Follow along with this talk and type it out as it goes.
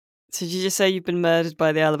So did you just say you've been murdered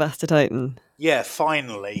by the Alabaster Titan? Yeah,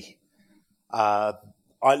 finally. I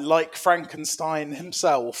like Frankenstein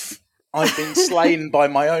himself. I've been slain by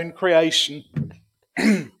my own creation.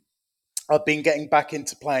 I've been getting back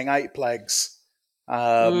into playing 8 Plagues.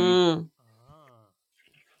 There you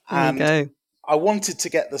And go. I wanted to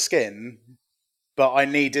get the skin, but I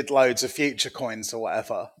needed loads of future coins or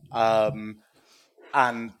whatever.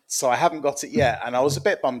 And so I haven't got it yet. And I was a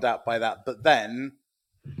bit bummed out by that. But then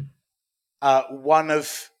one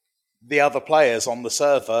of the other players on the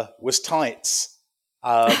server was Tights.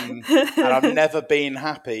 And I've never been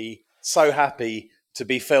so happy to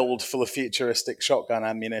be filled full of futuristic shotgun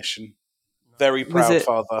ammunition. Very proud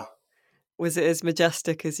father. Was it as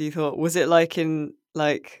majestic as you thought? Was it like in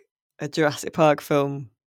a Jurassic Park film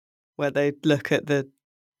where they look at the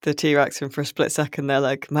T-Rex and for a split second they're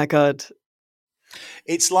like, my God.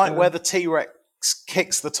 It's like where the T-Rex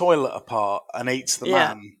kicks the toilet apart and eats the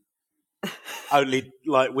man. Only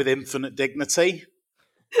like with infinite dignity.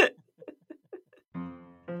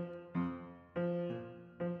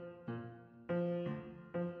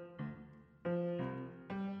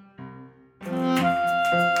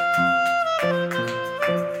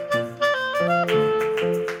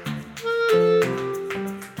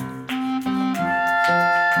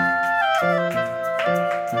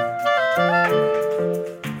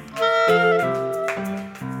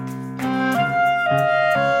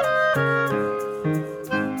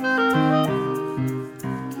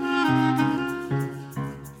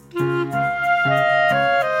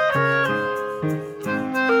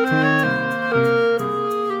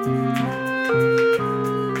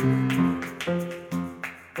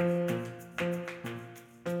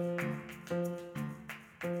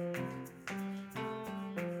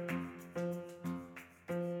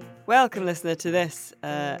 Welcome, listener, to this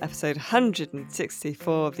episode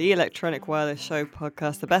 164 of the Electronic Wireless Show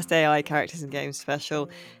podcast, the best AI characters and games special.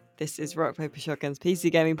 This is Rock Paper Shotgun's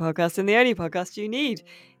PC gaming podcast, and the only podcast you need,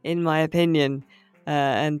 in my opinion.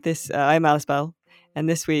 I'm Alice Bell, and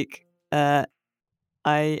this week I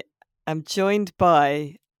am joined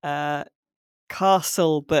by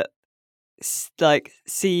Castle, but like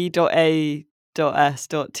C.A.S.T.L.E.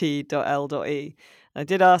 I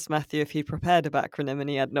did ask Matthew if he'd prepared a backronym, and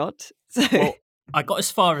he had not. So... Well, I got as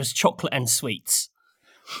far as chocolate and sweets.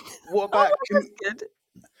 What about good.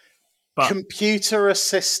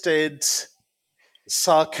 computer-assisted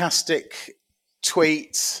sarcastic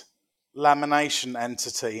tweet lamination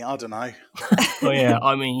entity? I don't know. Oh yeah,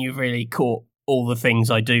 I mean, you've really caught all the things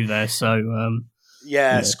I do there. So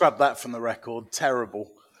scrub that from the record. Terrible.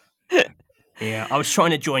 Yeah, I was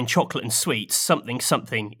trying to join chocolate and sweets,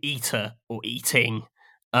 something, eater or eating,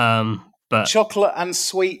 but chocolate and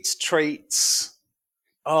sweet treats.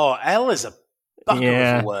 Oh, L is a bucker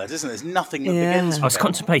of a word, isn't it? There's nothing that begins with I was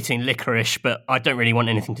contemplating licorice, but I don't really want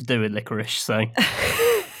anything to do with licorice, so...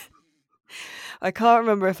 I can't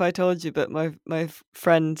remember if I told you, but my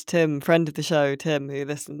friend Tim, friend of the show, Tim, who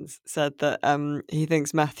listens, said that he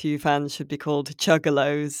thinks Matthew fans should be called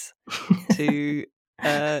Chuggalos to...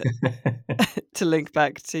 to link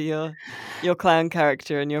back to your clown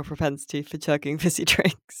character and your propensity for chugging fizzy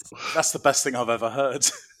drinks. That's the best thing I've ever heard.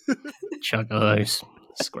 Chuggalos.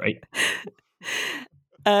 It's great.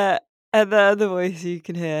 And the other voice you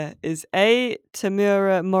can hear is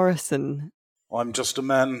Tamura Morrison. I'm just a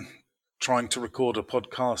man trying to record a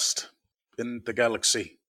podcast in the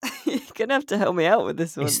galaxy. You're going to have to help me out with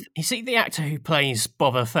this one. Is he the actor who plays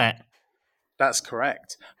Boba Fett? That's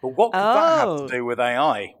correct. But what could that have to do with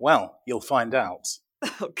AI? Well, you'll find out.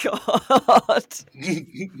 Oh, God.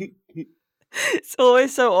 It's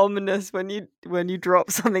always so ominous when you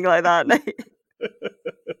drop something like that, Nate.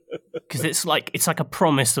 Because it's like a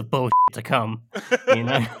promise of bullshit to come, you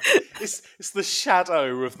know? It's the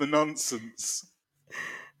shadow of the nonsense.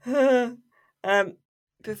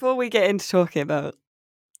 Before we get into talking about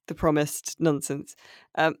the promised nonsense,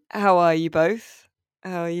 how are you both?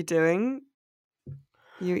 How are you doing?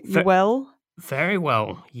 You well? Very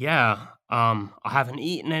well, yeah. I haven't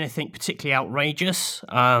eaten anything particularly outrageous,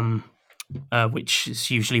 which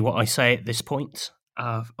is usually what I say at this point.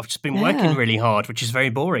 I've just been working really hard, which is very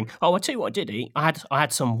boring. Oh, I'll tell you what I did eat. I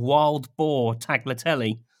had some wild boar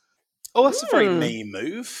tagliatelle. Oh, that's a very me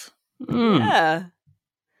move. Yeah.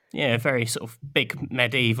 Yeah, very sort of big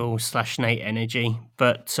medieval / Nate energy,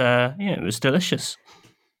 but it was delicious.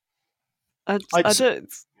 I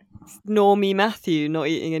don't... Normie Matthew not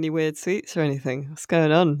eating any weird sweets or anything. What's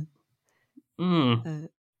going on?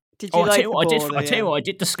 Did you I'll like tell you what I tell you what I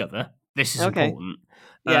did discover. This is important.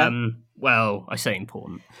 Yeah. Well, I say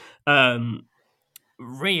important.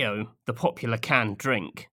 Rio, the popular canned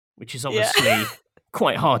drink, which is obviously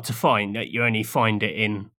quite hard to find. You only find it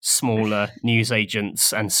in smaller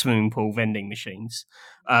newsagents and swimming pool vending machines,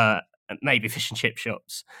 and maybe fish and chip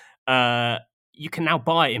shops. You can now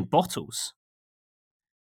buy it in bottles.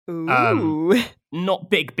 Ooh. Not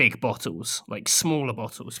big bottles, like smaller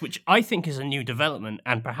bottles, which I think is a new development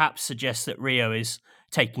and perhaps suggests that Rio is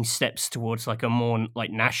taking steps towards like a more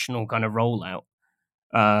like national kind of rollout.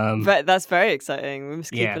 That's very exciting. We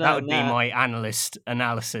must keep an eye that on would be my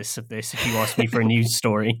analysis of this if you asked me for a news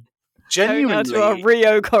story. Genuinely, to our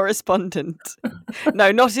Rio correspondent.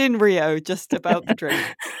 No, not in Rio, just about the drink.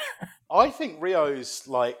 I think Rio's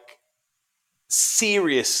like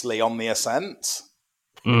seriously on the ascent.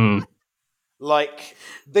 Mm. Like,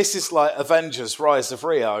 this is like Avengers Rise of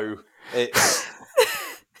Rio. It's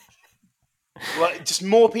like just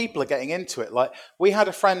more people are getting into it. Like, we had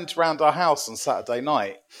a friend round our house on Saturday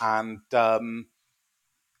night and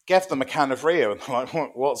gave them a can of Rio, and they're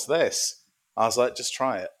like, "What's this?" I was like, "Just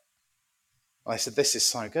try it." I said, "This is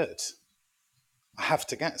so good. I have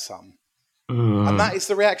to get some." And that is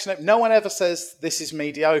the reaction. No one ever says this is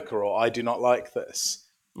mediocre or I do not like this.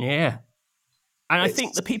 Yeah. And I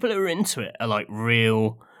think the people who are into it are like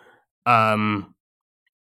real kind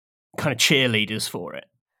of cheerleaders for it,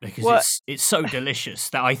 because it's so delicious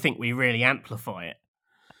that I think we really amplify it.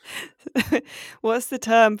 What's the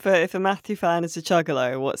term for if a Matthew fan is a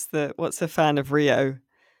chuggalo? What's a fan of Rio?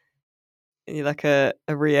 You're like a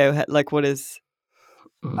Rio, like what is?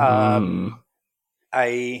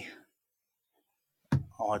 I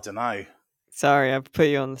don't know. Sorry, I've put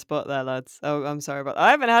you on the spot there, lads. Oh, I'm sorry about that.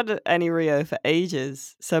 I haven't had any Rio for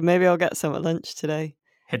ages, so maybe I'll get some at lunch today.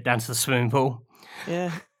 Head down to the swimming pool.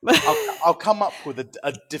 Yeah. I'll come up with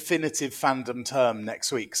a definitive fandom term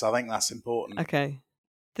next week, so I think that's important. Okay.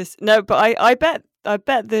 But I bet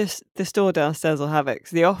the store downstairs will have it,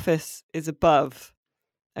 'cause the office is above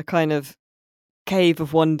a kind of cave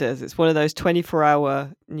of wonders. It's one of those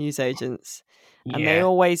 24-hour newsagents, and they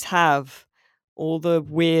always have all the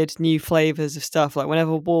weird new flavors of stuff. Like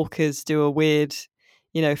whenever Walkers do a weird,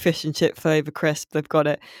 fish and chip flavor crisp, they've got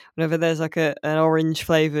it. Whenever there's like an orange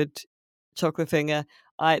flavored chocolate finger,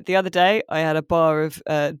 the other day I had a bar of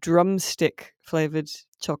drumstick flavored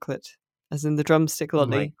chocolate, as in the drumstick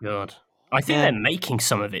lolly. Oh my god! I think they're making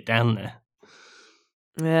some of it down there.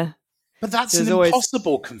 Yeah, but that's an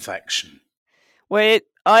impossible confection. Well,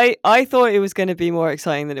 I thought it was going to be more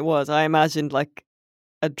exciting than it was. I imagined like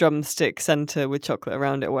a drumstick center with chocolate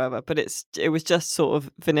around it or whatever, but it was just sort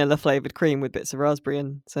of vanilla flavored cream with bits of raspberry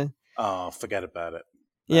in. So forget about it.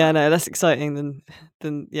 Yeah, no, less exciting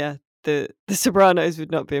than the Sopranos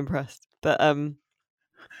would not be impressed. But I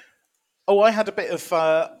had a bit of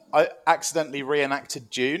I accidentally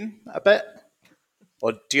reenacted Dune a bit,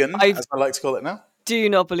 or Dune as I like to call it now. Do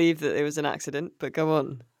not believe that it was an accident, but go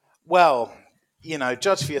on. Well,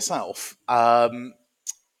 judge for yourself.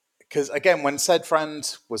 Because again, when said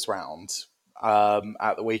friend was round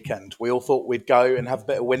at the weekend, we all thought we'd go and have a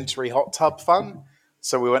bit of wintry hot tub fun.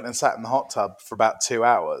 So we went and sat in the hot tub for about 2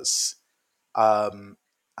 hours. And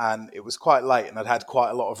it was quite late and I'd had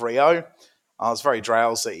quite a lot of Rio. I was very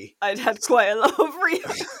drowsy. I'd had quite a lot of Rio.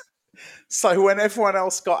 So when everyone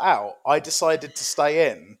else got out, I decided to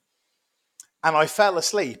stay in. And I fell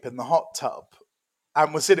asleep in the hot tub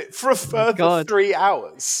and was in it for a further 3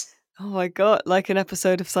 hours. Oh my god, like an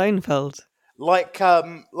episode of Seinfeld. Like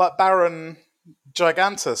Baron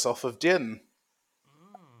Gigantus off of Dune.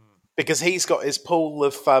 Because he's got his pool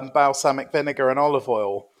of balsamic vinegar and olive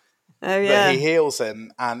oil that he heals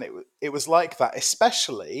in. And it was like that,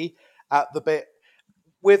 especially at the bit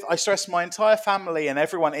with, I stress, my entire family and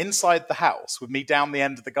everyone inside the house with me down the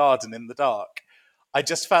end of the garden in the dark. I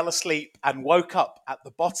just fell asleep and woke up at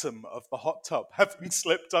the bottom of the hot tub, having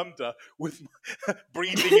slipped under with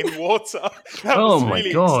breathing in water. That was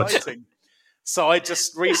really exciting. So I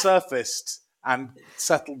just resurfaced and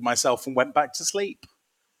settled myself and went back to sleep.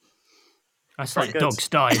 That's like dogs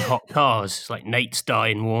die in hot cars. It's like Nate's die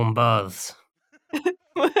in warm baths.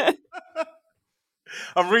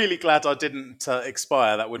 I'm really glad I didn't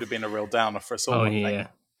expire. That would have been a real downer for us all. Oh, yeah.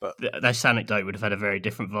 But this anecdote would have had a very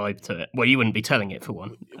different vibe to it. Well, you wouldn't be telling it for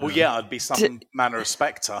one. Well, yeah, I'd be some manner of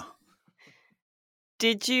spectre.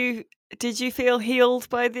 Did you feel healed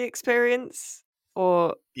by the experience,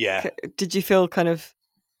 or did you feel kind of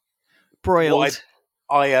broiled?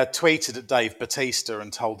 Well, I tweeted at Dave Bautista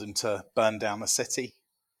and told him to burn down the city.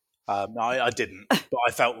 No, I didn't, but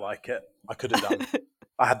I felt like it. I could have done.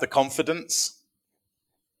 I had the confidence.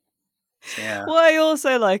 Yeah. What I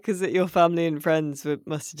also like is that your family and friends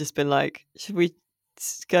must have just been like, should we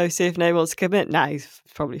go see if Nate wants to come in? Nah, he's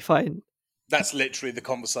probably fine. That's literally the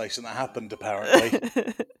conversation that happened, apparently.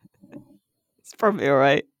 It's probably all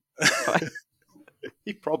right.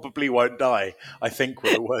 He probably won't die, I think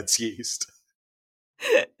were the words used.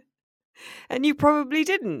 And you probably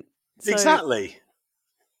didn't. So Exactly.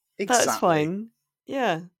 that's fine.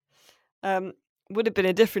 Yeah. Would have been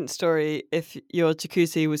a different story if your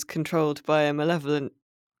jacuzzi was controlled by a malevolent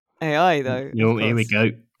AI, though. Here we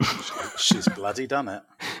go. She's bloody done it.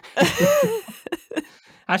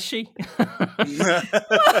 Has she?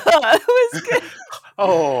 That was good.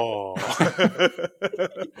 Oh.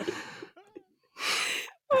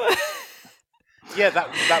 Yeah,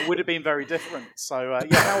 that would have been very different. So,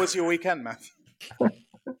 how was your weekend, Matthew?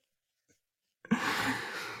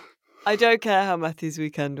 I don't care how Matthew's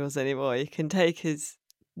weekend was anymore. He can take his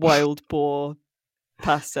wild boar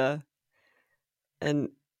pasta and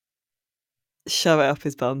shove it up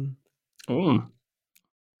his bum. How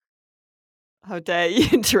dare you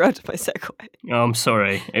interrupt my segue? Oh, I'm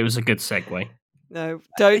sorry. It was a good segue. No,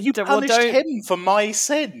 don't. You punished him for my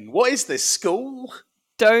sin. What is this, school?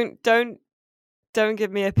 Don't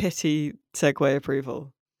give me a pity segue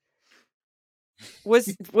approval.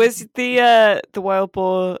 Was the wild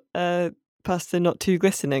boar pasta not too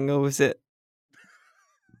glistening, or was it?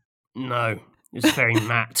 No, it was very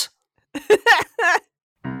matte.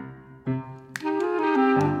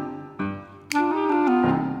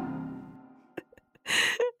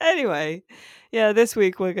 Anyway, yeah, this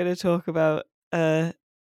week we're going to talk about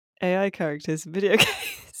AI characters in video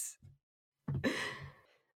games.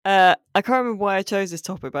 I can't remember why I chose this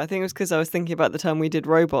topic, but I think it was because I was thinking about the time we did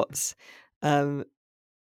robots. And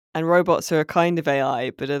robots are a kind of AI,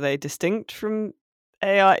 but are they distinct from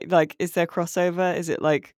AI? Like, is there crossover? Is it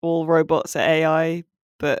like all robots are AI,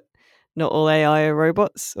 but not all AI are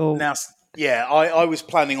robots? Or Now, yeah, I was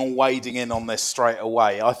planning on wading in on this straight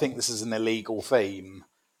away. I think this is an illegal theme.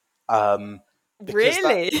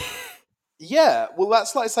 Really? Yeah, well,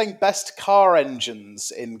 that's like saying best car engines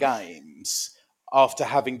in games after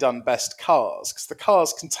having done best cars, because the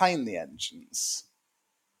cars contain the engines.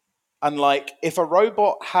 And like, if a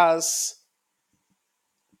robot has,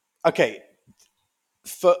 if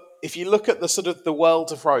you look at the sort of the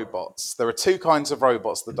world of robots, there are two kinds of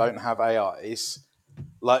robots that don't have AIs,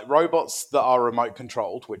 like robots that are remote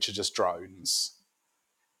controlled, which are just drones,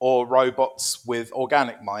 or robots with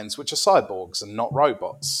organic minds, which are cyborgs and not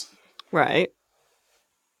robots. Right.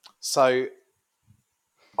 So,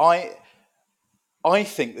 I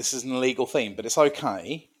think this is an illegal theme, but it's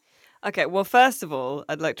okay. Okay, well, first of all,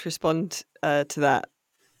 I'd like to respond to that,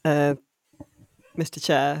 Mr.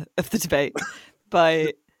 Chair of the debate,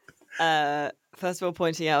 by first of all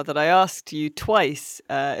pointing out that I asked you twice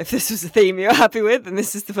if this was a theme you're happy with, and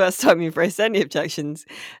this is the first time you've raised any objections,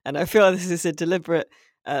 and I feel this is a deliberate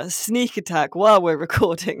sneak attack while we're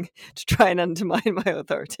recording to try and undermine my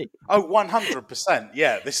authority. Oh, 100%.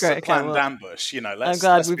 Yeah, this is a planned ambush. You know, I'm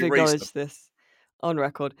glad we've acknowledged this on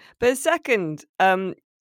record. But second,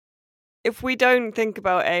 if we don't think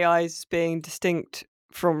about AIs as being distinct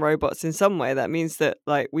from robots in some way, that means that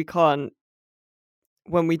like we can't.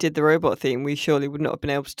 When we did the robot theme, we surely would not have been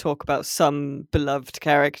able to talk about some beloved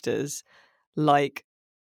characters like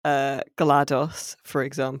GLaDOS, for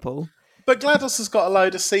example. But GLaDOS has got a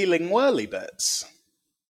load of ceiling whirly bits.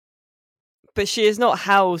 But she is not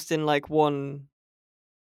housed in like one,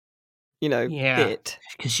 bit.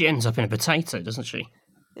 Because she ends up in a potato, doesn't she?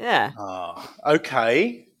 Yeah.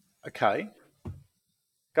 Okay.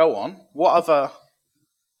 Go on. What other...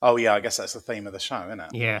 Oh, yeah, I guess that's the theme of the show, isn't it?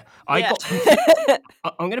 Yeah. I'm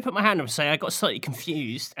going to put my hand up and say I got slightly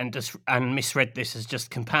confused and misread this as just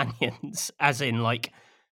companions, as in, like,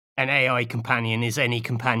 an AI companion is any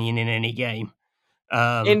companion in any game.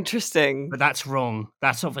 Interesting. But that's wrong.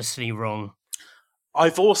 That's obviously wrong.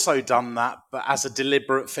 I've also done that, but as a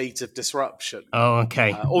deliberate feat of disruption. Oh,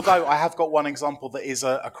 okay. Although I have got one example that is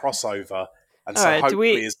a crossover, and so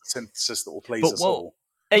hopefully is a synthesis that will please us all.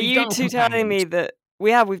 Are you two telling me that...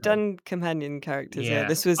 We've done companion characters. Yeah,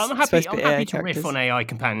 this was. I'm happy to riff on AI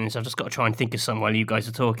companions. I've just got to try and think of some while you guys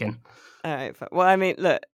are talking. All right. Well, I mean,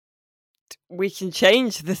 look, we can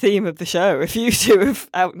change the theme of the show if you two have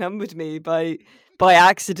outnumbered me by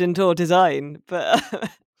accident or design. But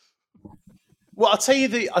well, I'll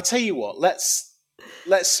tell you what. Let's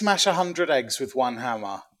smash 100 eggs with one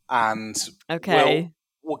hammer, and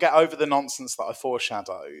we'll get over the nonsense that I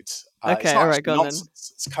foreshadowed. Okay, all right, go on then.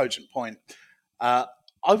 It's a cogent point. I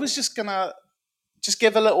was just gonna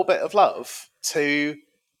give a little bit of love to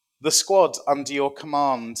the squad under your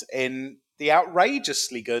command in the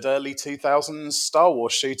outrageously good early 2000s Star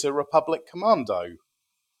Wars shooter Republic Commando,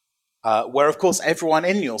 where of course everyone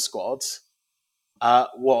in your squad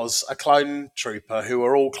was a clone trooper who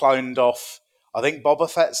were all cloned off, I think, Boba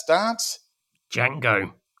Fett's dad,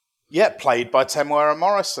 Django. Yeah, played by Temuera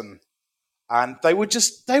Morrison. And they were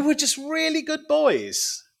just really good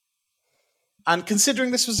boys. And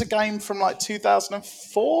considering this was a game from like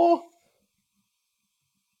 2004,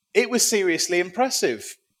 it was seriously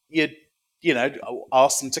impressive. You'd,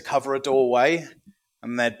 ask them to cover a doorway,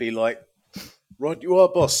 and they'd be like, "Right, you are,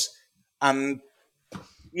 boss." And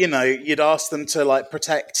you'd ask them to like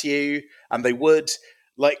protect you, and they would.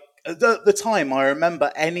 Like at the time, I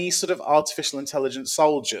remember any sort of artificial intelligence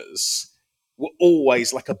soldiers were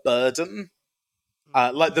always like a burden.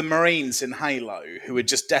 Like the Marines in Halo, who were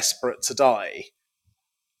just desperate to die.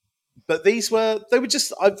 But they were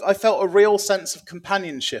just, I felt a real sense of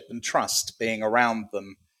companionship and trust being around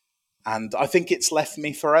them. And I think it's left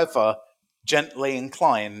me forever gently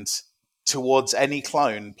inclined towards any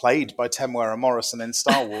clone played by Temuera Morrison in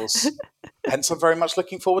Star Wars. Hence, I'm very much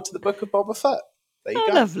looking forward to the Book of Boba Fett. There you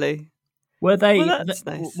go. Lovely. Were they, that's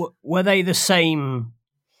nice. Were they the same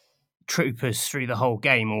troopers through the whole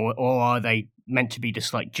game, or are they meant to be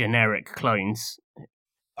just like generic clones?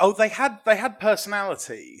 Oh, they had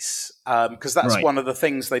personalities, because that's Right. one of the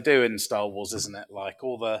things they do in Star Wars, isn't it? Like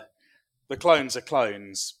all the clones are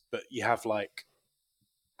clones, but you have like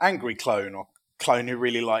angry clone or clone who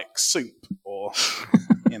really likes soup, or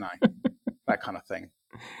that kind of thing.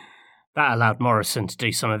 That allowed Morrison to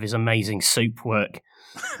do some of his amazing soup work.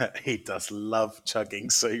 He does love chugging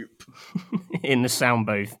soup. In the sound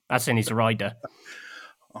booth. That's in his rider.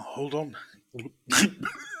 Oh, hold on. It's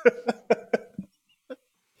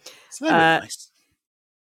very nice.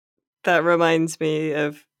 That reminds me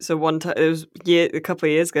of one time. It was a couple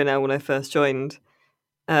of years ago now when I first joined.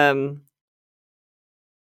 That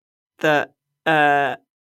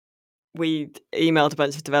we emailed a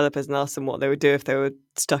bunch of developers and asked them what they would do if they were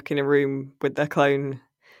stuck in a room with their clone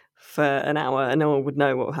for an hour, and no one would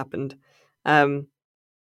know what happened. And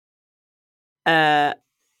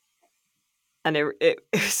it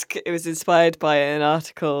was inspired by an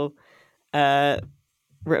article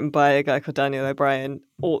written by a guy called Daniel O'Brien,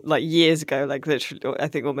 like years ago, like literally, I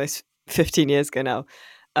think almost 15 years ago now,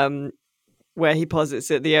 where he posits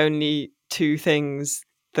that the only two things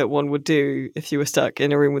that one would do if you were stuck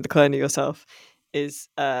in a room with the clone of yourself is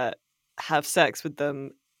have sex with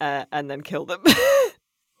them and then kill them.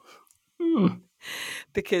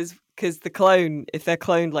 Because the clone, if they're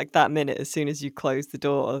cloned like that minute, as soon as you close the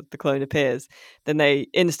door, the clone appears, then they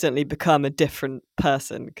instantly become a different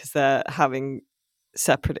person because they're having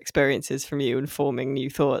separate experiences from you and forming new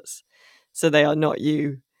thoughts. So they are not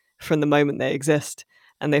you from the moment they exist,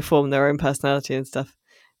 and they form their own personality and stuff.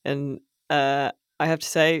 And I have to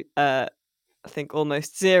say, I think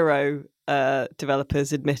almost zero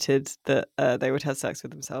developers admitted that they would have sex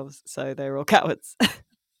with themselves, so they were all cowards.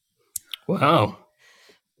 Wow.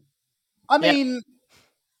 I mean,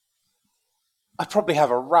 I probably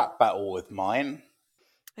have a rap battle with mine.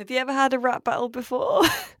 Have you ever had a rap battle before?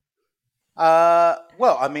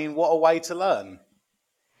 Well, I mean, what a way to learn.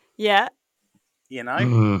 Yeah.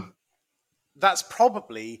 That's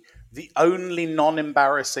probably the only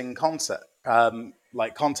non-embarrassing context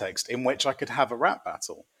in which I could have a rap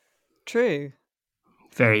battle. True.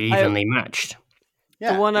 Very evenly matched.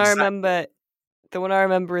 Yeah, the one I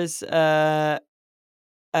remember is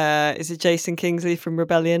it Jason Kingsley from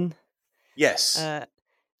Rebellion? Yes.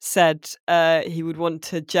 Said he would want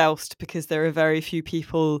to joust because there are very few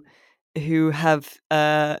people who have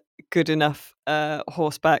good enough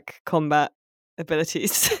horseback combat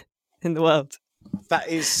abilities in the world. That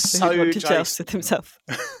is so he'd want to joust with himself.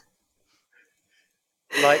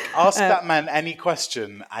 Like, ask that man any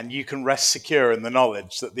question and you can rest secure in the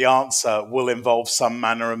knowledge that the answer will involve some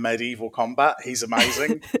manner of medieval combat. He's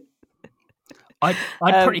amazing. I'd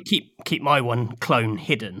probably keep my one clone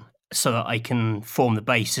hidden so that I can form the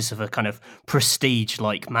basis of a kind of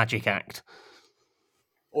prestige-like magic act.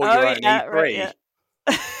 Or your own E3. Right, yeah.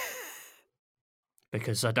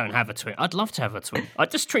 Because I don't have a twin. I'd love to have a twin.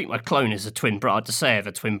 I'd just treat my clone as a twin brother. I'd just say I have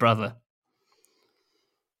a twin brother.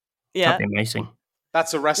 Yeah. That'd be amazing.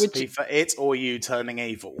 That's a recipe for it or you turning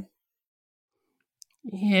evil.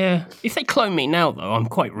 Yeah. If they clone me now, though, I'm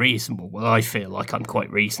quite reasonable. Well, I feel like I'm quite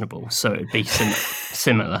reasonable, so it'd be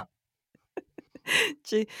similar.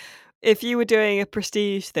 If you were doing a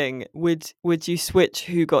prestige thing, would you switch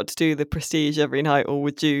who got to do the prestige every night, or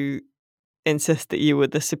would you insist that you were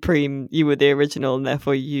the supreme, you were the original, and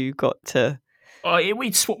therefore you got to?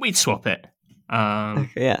 We'd swap it. Okay,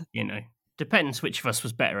 yeah. Depends which of us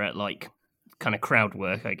was better at kind of crowd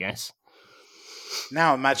work, I guess.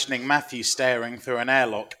 Now imagining Matthew staring through an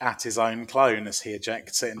airlock at his own clone as he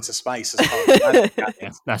ejects it into space as part of the magic.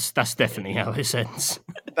 Yeah, that's definitely how this ends.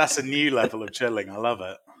 That's a new level of chilling. I love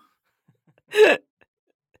it.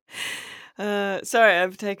 Sorry,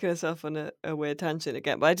 I've taken us off on a weird tangent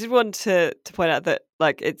again, but I did want to point out that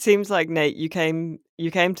like it seems like Nate, you came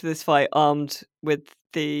to this fight armed with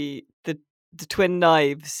the twin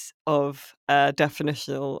knives of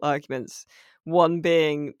definitional arguments. One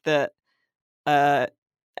being that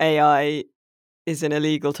AI is an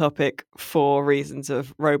illegal topic for reasons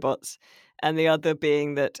of robots, and the other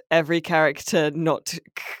being that every character not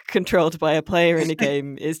controlled by a player in a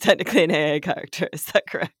game is technically an AI character. Is that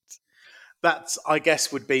correct? That's, I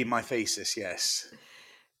guess, would be my thesis, yes.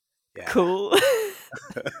 Yeah. Cool.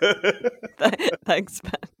 Thanks,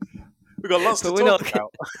 man. We've got lots to talk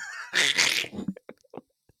about.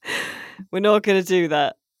 We're not going to do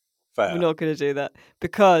that. Fair. We're not going to do that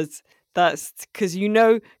because you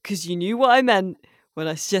knew what I meant when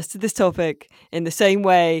I suggested this topic, in the same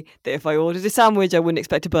way that if I ordered a sandwich, I wouldn't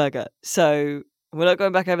expect a burger. So we're not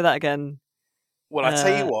going back over that again. Well, I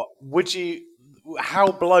tell you what,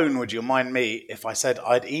 how blown would your mind be if I said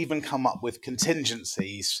I'd even come up with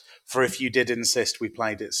contingencies for if you did insist we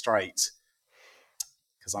played it straight?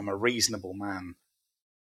 Because I'm a reasonable man.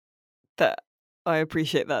 That I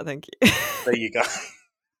appreciate that, thank you. There you go.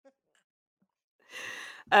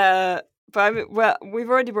 But we've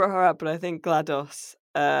already brought her up, but I think GLaDOS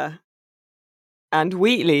and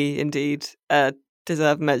Wheatley indeed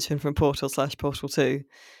deserve mention from Portal/Portal 2.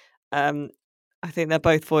 I think they're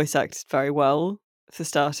both voice acted very well for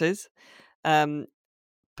starters, but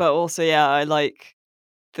also I like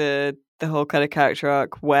the whole kind of character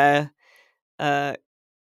arc where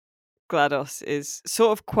GLaDOS is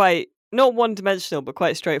sort of quite not one-dimensional, but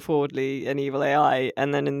quite straightforwardly an evil AI,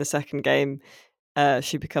 and then in the second game,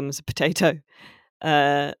 she becomes a potato,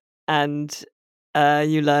 and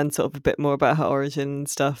you learn sort of a bit more about her origin and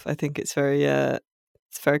stuff. I think it's very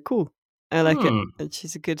cool. I like it, and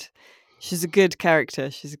she's a good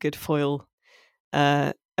character. She's a good foil,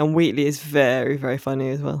 and Wheatley is very, very funny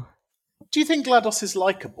as well. Do you think GLaDOS is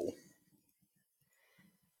likable?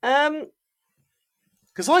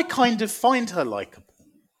 Because I kind of find her likable.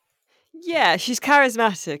 Yeah, she's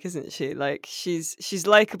charismatic, isn't she? Like she's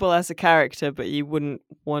likable as a character, but you wouldn't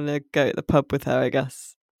want to go to the pub with her, I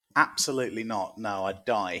guess. Absolutely not. No, I'd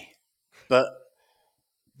die. But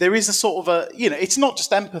there is a sort of it's not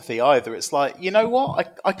just empathy either. It's like, you know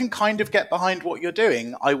what? I can kind of get behind what you're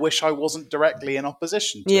doing. I wish I wasn't directly in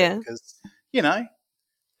opposition to it because, you're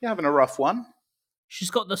having a rough one.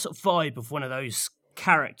 She's got the sort of vibe of one of those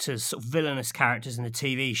characters, sort of villainous characters in the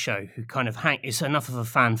TV show who kind of is enough of a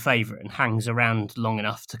fan favourite and hangs around long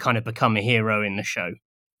enough to kind of become a hero in the show.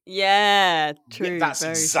 Yeah, true. Yeah, that's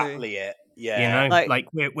exactly it. Yeah. Like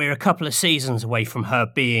we're a couple of seasons away from her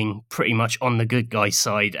being pretty much on the good guy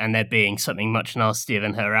side and there being something much nastier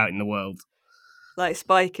than her out in the world. Like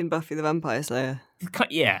Spike in Buffy the Vampire Slayer.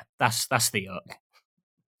 Yeah, that's the arc.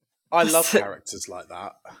 I love characters like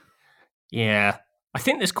that. Yeah. I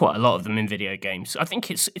think there's quite a lot of them in video games. I think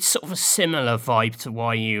it's sort of a similar vibe to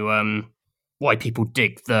why people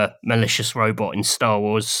dig the malicious robot in Star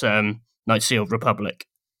Wars Knights of the Old Republic.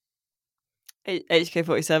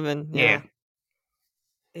 HK-47, yeah.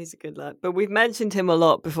 He's a good lad. But we've mentioned him a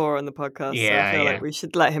lot before on the podcast, so I feel like we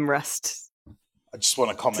should let him rest. I just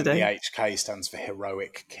want to comment today. The HK stands for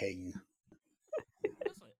Heroic King.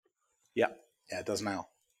 Yeah, it does now.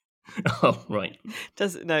 Oh, right.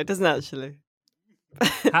 No, it doesn't actually.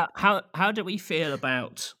 How do we feel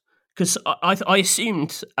about? Because I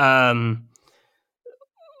assumed. I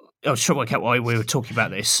was trying to work out why we were talking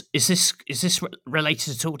about this. Is this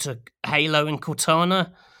related at all to Halo and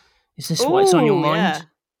Cortana? Is this what's on your mind? Yeah.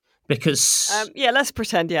 Because let's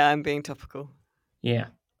pretend. Yeah, I'm being topical. Yeah.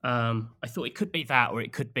 I thought it could be that, or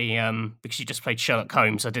it could be because you just played Sherlock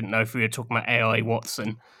Holmes. I didn't know if we were talking about AI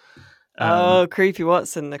Watson. Creepy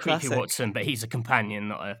Watson, the classic. Creepy Watson, but he's a companion,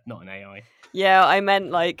 not an AI. Yeah, I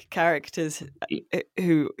meant like characters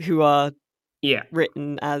who are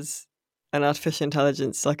written as an artificial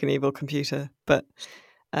intelligence, like an evil computer. But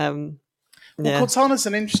Cortana's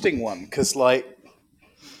an interesting one because, like,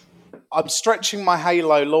 I'm stretching my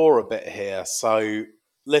Halo lore a bit here, so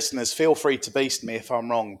listeners, feel free to beast me if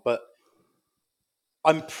I'm wrong, but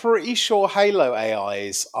I'm pretty sure Halo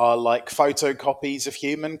AIs are like photocopies of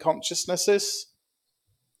human consciousnesses.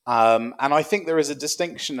 And I think there is a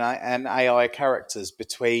distinction in AI characters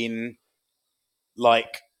between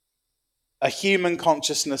like a human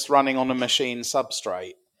consciousness running on a machine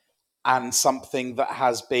substrate and something that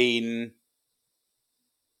has been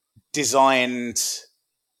designed,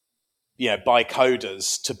 by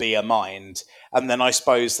coders to be a mind. And then I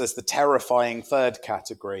suppose there's the terrifying third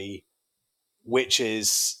category, which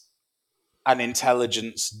is an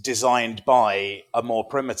intelligence designed by a more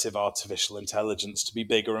primitive artificial intelligence to be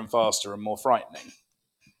bigger and faster and more frightening.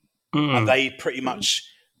 And they pretty much,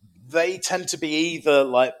 they tend to be either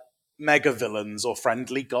like mega villains or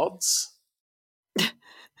friendly gods.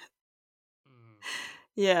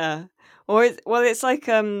 Yeah. Or it's like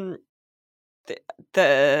the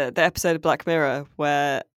episode of Black Mirror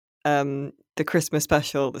where the Christmas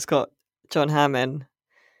special that's got John Hamm in,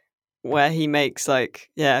 where he makes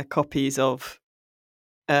copies of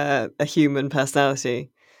a human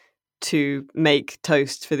personality to make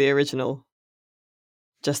toast for the original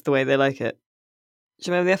just the way they like it. Do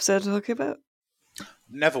you remember the episode I'm talking about?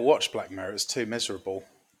 Never watched Black Mirror. It's too miserable.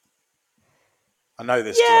 I know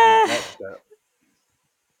this because I've not watched it.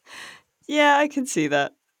 Yeah, I can see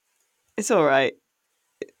that. It's all right.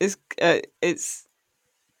 It's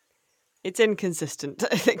inconsistent,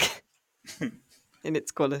 I think, in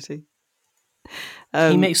its quality.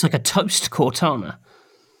 He makes like a toast Cortana.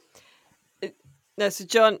 No, so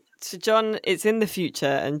John, it's in the future,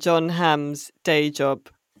 and John Hamm's day job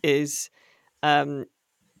is,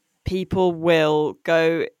 people will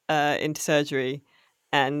go into surgery,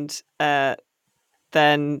 and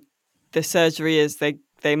then the surgery is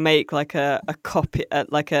they make like a copy,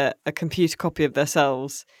 like a computer copy of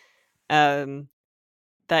themselves, that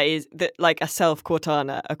is like a self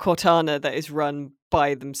Cortana, a Cortana that is run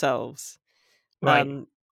by themselves, Right.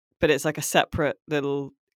 but it's like a separate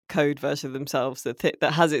little code version of themselves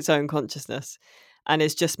that has its own consciousness, and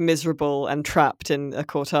is just miserable and trapped in a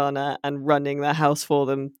Cortana and running their house for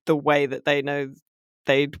them the way that they know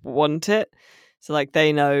they'd want it. So like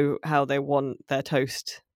they know how they want their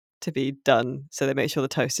toast to be done, so they make sure the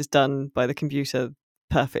toast is done by the computer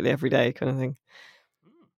perfectly every day, kind of thing.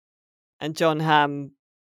 And John Hamm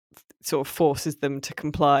sort of forces them to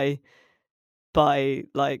comply by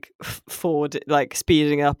like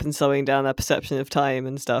speeding up and slowing down their perception of time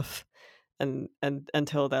and stuff, and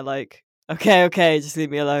until they're like, okay, just leave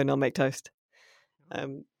me alone, I'll make toast.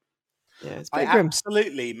 It's pretty grim.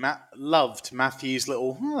 Absolutely loved Matthew's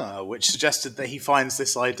little which suggested that he finds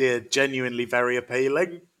this idea genuinely very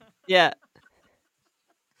appealing. Yeah.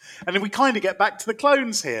 And then we kind of get back to the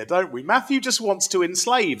clones here, don't we? Matthew just wants to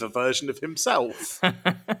enslave a version of himself.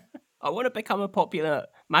 I want to become a popular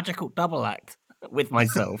magical double act with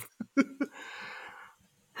myself.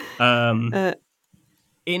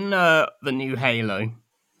 In the new Halo,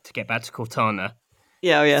 to get back to Cortana.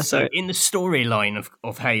 So in the storyline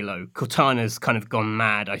of Halo, Cortana's kind of gone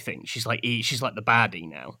mad, I think. She's like the baddie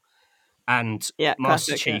now. And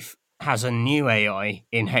Master Chief has a new AI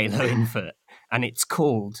in Halo Infinite, and it's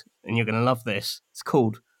called, and you're going to love this, it's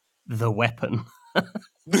called The Weapon.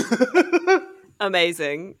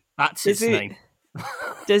 Amazing. That's its name.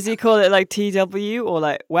 Does he call it like TW or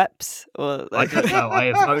like WEPS? Or like... I don't know. I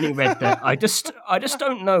have only read that. I just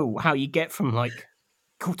don't know how you get from like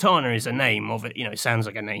Cortana is a name of it. You know, it sounds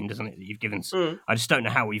like a name, doesn't it? That you've given. I just don't know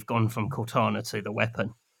how we've gone from Cortana to The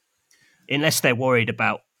Weapon, unless they're worried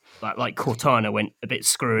about like Cortana went a bit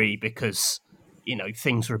screwy because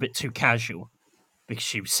things were a bit too casual because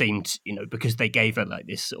she seemed because they gave her like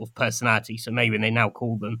this sort of personality. So maybe they now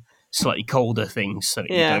call them slightly colder things so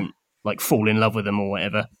that you don't like fall in love with them or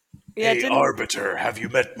whatever. Hey, Arbiter, have you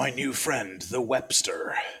met my new friend, the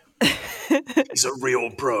Webster? He's a real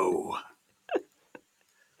bro.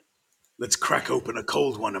 Let's crack open a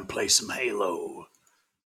cold one and play some Halo.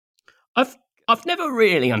 I've never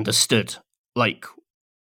really understood like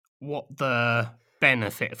what the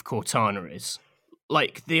benefit of Cortana is.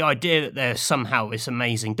 Like the idea that there's somehow this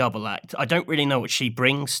amazing double act. I don't really know what she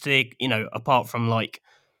brings to apart from like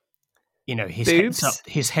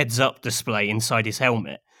his heads up display inside his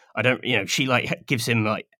helmet. I don't she like gives him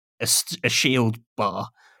like a shield bar,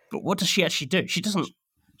 but what does she actually do? She doesn't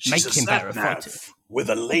make him better at fighting with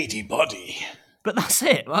a lady body. But that's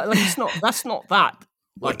it. Like that's not that.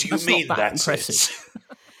 What do you mean that's impressive?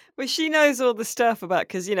 Well, she knows all the stuff about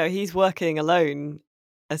because he's working alone,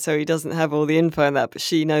 and so he doesn't have all the info on that. But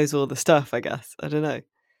she knows all the stuff, I guess. I don't know.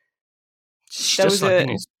 She's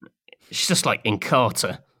just like in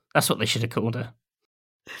Carter. That's what they should have called her.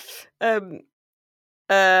 I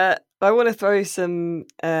want to throw some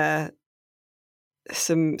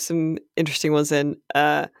interesting ones in.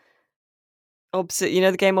 The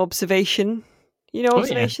game Observation. You know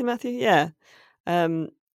Observation, Matthew? Yeah.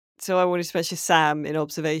 So I wanted to mention Sam in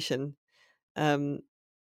Observation,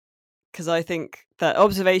 because I think that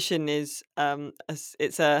Observation is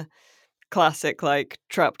it's a classic like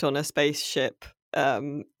trapped on a spaceship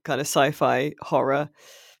kind of sci-fi horror,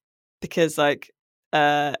 because like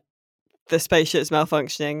the spaceship's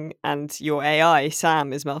malfunctioning and your AI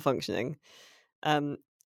Sam is malfunctioning,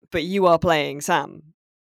 but you are playing Sam,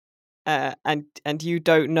 and you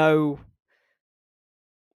don't know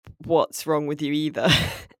what's wrong with you either,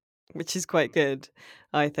 which is quite good,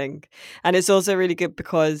 I think. And it's also really good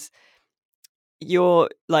because the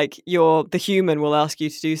human will ask you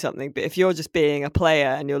to do something, but if you're just being a player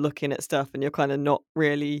and you're looking at stuff and you're kind of not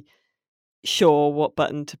really sure what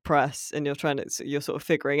button to press and you're sort of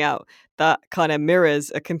figuring out, that kind of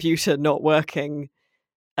mirrors a computer not working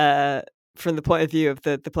from the point of view of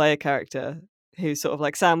the player character, who's sort of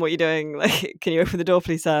like, Sam, what are you doing? Like, can you open the door,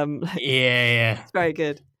 please, Sam? Like, yeah. It's very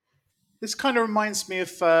good. This kind of reminds me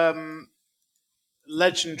of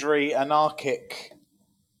legendary anarchic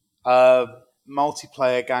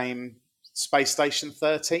multiplayer game Space Station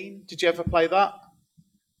 13. Did you ever play that?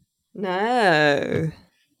 No.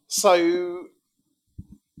 So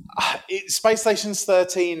Space Station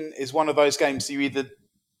 13 is one of those games you either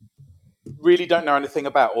really don't know anything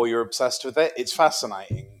about or you're obsessed with it. It's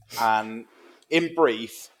fascinating. And in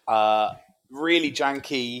brief, really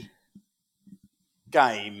janky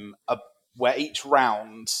game where each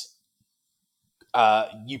round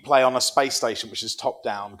you play on a space station which is top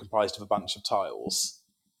down, comprised of a bunch of tiles,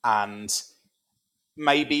 and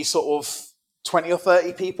maybe sort of 20 or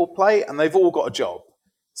 30 people play, and they've all got a job.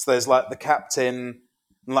 So there's like the captain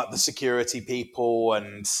and like the security people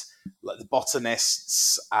and like the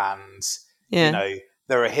botanists, and you know,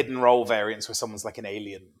 there are hidden role variants where someone's like an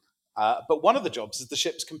alien. But one of the jobs is the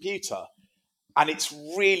ship's computer, and it's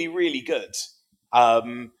really, really good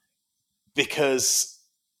because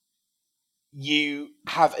you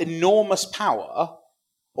have enormous power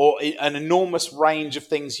or an enormous range of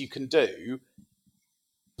things you can do,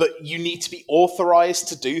 but you need to be authorized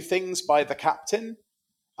to do things by the captain.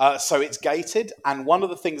 So it's gated, and one of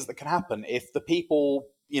the things that can happen if the people,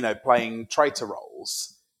 you know, playing traitor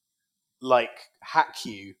roles, like, hack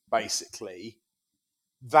you, basically,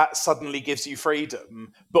 that suddenly gives you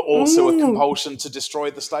freedom, but also a compulsion to destroy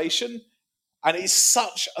the station. And it's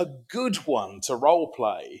such a good one to role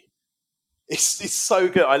play. It's so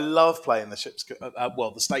good. I love playing the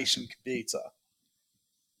the station computer.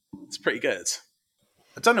 It's pretty good.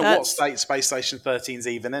 I don't know what state Space Station 13 is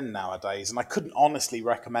even in nowadays, and I couldn't honestly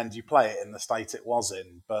recommend you play it in the state it was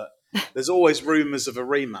in, but there's always rumours of a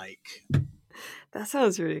remake. That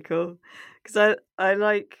sounds really cool, because I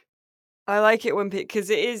like it when, because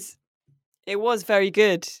it was very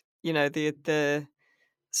good, you know, the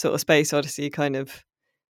sort of Space Odyssey kind of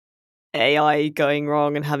AI going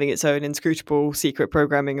wrong and having its own inscrutable secret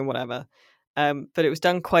programming and whatever. But it was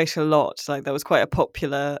done quite a lot. Like, that was quite a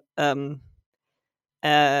popular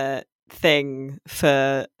thing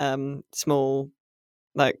for small,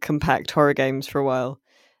 like, compact horror games for a while.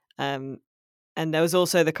 And there was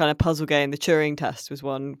also the kind of puzzle game, the Turing Test was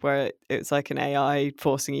one where it was like an AI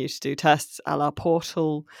forcing you to do tests a la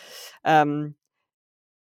Portal. But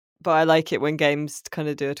I like it when games kind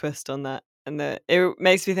of do a twist on that. And it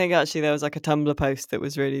makes me think, actually, there was like a Tumblr post that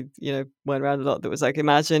was really, you know, went around a lot, that was like,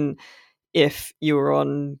 imagine if you were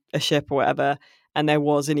on a ship or whatever and there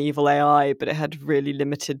was an evil AI, but it had really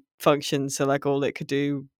limited functions. So like all it could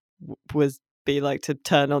do was be like to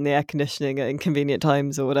turn on the air conditioning at inconvenient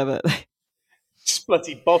times or whatever. Just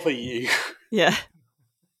bloody bother you. Yeah.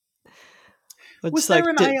 Was there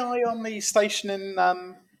an AI on the station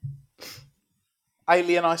in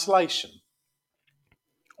Alien Isolation?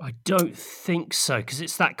 I don't think so, because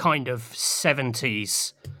it's that kind of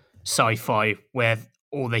 70s sci-fi where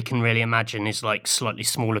all they can really imagine is like slightly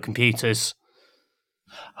smaller computers.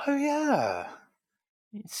 Oh yeah.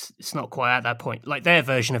 It's not quite at that point. Like, their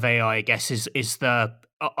version of AI, I guess, is the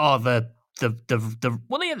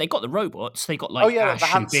well, yeah, they got the robots. They got like Ash the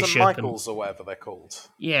and Handsome Bishop Michaels or whatever they're called.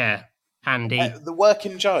 Yeah, Andy. The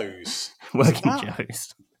Working Joes. Working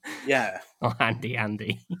Joes. Yeah. Oh, Andy.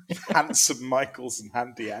 Handsome Michaels and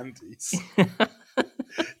Handy Andys.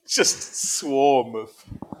 Just swarm of.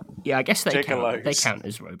 Yeah, I guess they gigolos. They count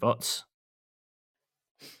as robots.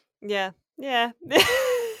 Yeah. And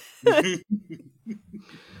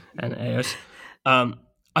AOs.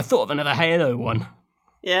 I thought of another Halo one.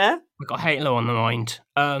 Yeah? We've got Halo on the mind.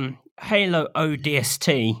 Halo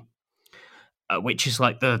ODST, which is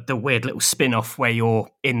like the weird little spin-off where you're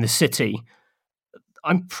in the city.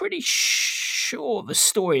 I'm pretty sure the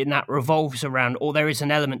story in that revolves around, or there is an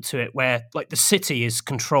element to it where like the city is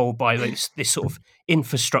controlled by this sort of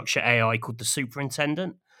infrastructure AI called the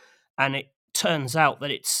Superintendent. And it turns out that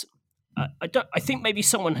it's I think maybe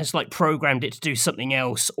someone has like programmed it to do something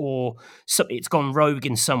else, or it's gone rogue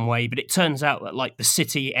in some way. But it turns out that like the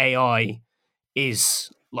city AI is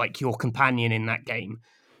like your companion in that game,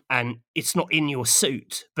 and it's not in your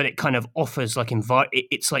suit, but it kind of offers like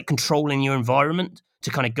it's like controlling your environment.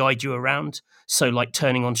 to kind of guide you around. So like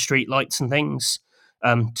turning on street lights and things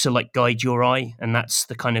to like guide your eye, and that's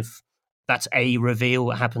a reveal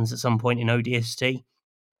that happens at some point in ODST,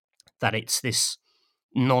 that it's this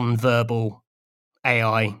non-verbal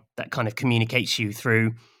AI that kind of communicates you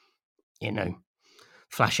through,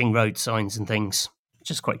 flashing road signs and things,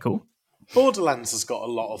 which is quite cool. Borderlands has got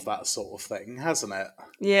a lot of that sort of thing, hasn't it?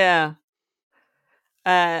 Yeah.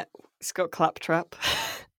 It's got Claptrap.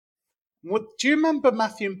 Do you remember,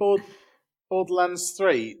 Matthew, in Borderlands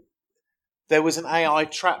 3, there was an AI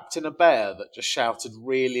trapped in a bear that just shouted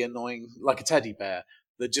really annoying, like a teddy bear,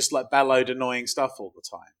 that just like bellowed annoying stuff all the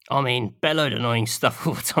time? I mean, bellowed annoying stuff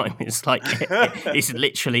all the time. It's like, it's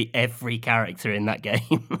literally every character in that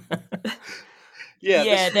game.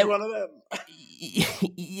 Yeah, this is one of them.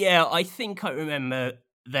 Yeah, I think I remember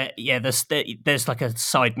that. Yeah, there's like a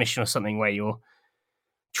side mission or something where you're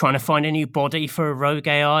trying to find a new body for a rogue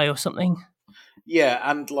AI or something. Yeah,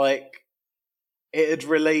 and like it had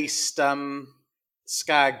released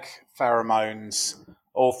skag pheromones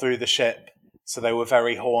all through the ship, so they were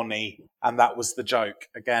very horny, and that was the joke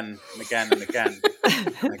again and again and again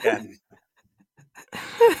and again.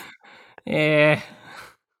 Yeah.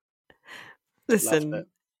 Listen,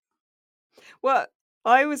 well,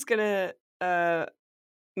 I was going to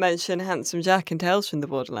mention Handsome Jack in Tales from the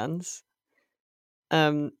Borderlands,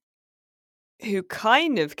 who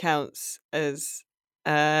kind of counts as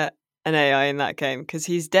an AI in that game because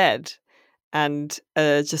he's dead, and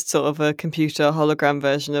just sort of a computer hologram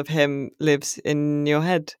version of him lives in your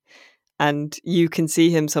head, and you can see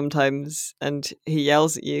him sometimes, and he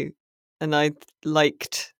yells at you, and I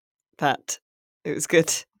liked that. It was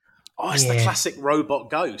good. Oh, it's the classic robot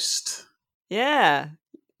ghost. Yeah,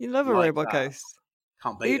 you love a robot ghost.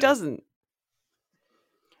 Can't beat Who doesn't?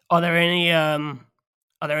 Are there any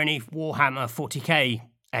Warhammer 40k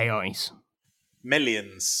AIs?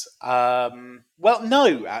 Millions. Well,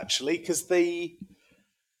 no, actually, because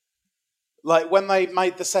when they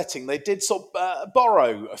made the setting, they did sort of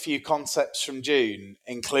borrow a few concepts from Dune,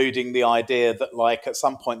 including the idea that, like, at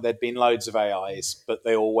some point there'd been loads of AIs, but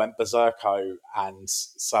they all went berserko, and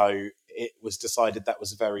so it was decided that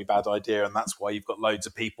was a very bad idea, and that's why you've got loads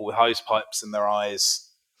of people with hose pipes in their eyes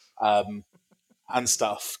and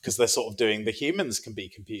stuff, because they're sort of doing the humans can be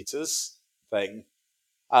computers thing.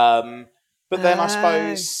 But then I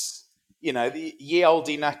suppose, the ye olde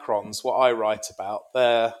Necrons, what I write about,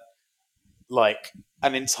 they're like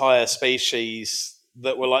an entire species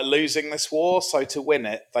that were like losing this war. So to win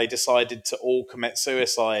it, they decided to all commit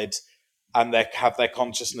suicide and have their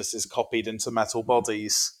consciousnesses copied into metal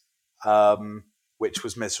bodies, which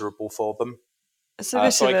was miserable for them. So I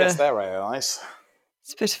guess they're AIs.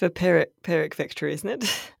 It's a bit of a Pyrrhic victory, isn't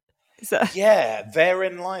it? Yeah,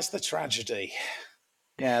 therein lies the tragedy.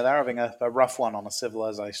 Yeah, they're having a rough one on a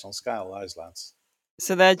civilizational scale, those lads.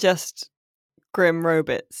 So they're just grim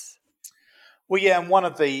robots. Well, yeah, and one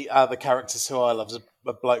of the characters who I love is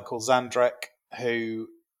a bloke called Zandrek, who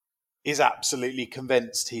is absolutely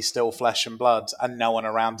convinced he's still flesh and blood, and no one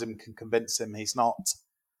around him can convince him he's not,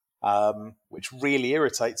 which really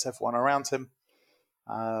irritates everyone around him.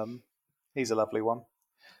 He's a lovely one.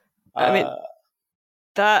 I mean,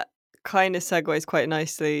 that kind of segues quite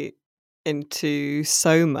nicely into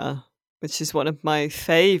Soma, which is one of my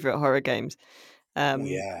favourite horror games.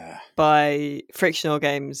 By Frictional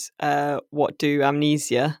Games, What Do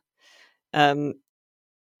Amnesia? Or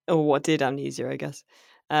What Did Amnesia, I guess.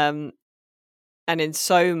 And in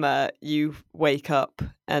Soma, you wake up,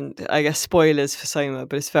 and I guess spoilers for Soma,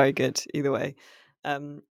 but it's very good either way.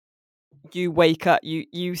 You wake up,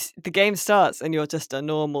 the game starts and you're just a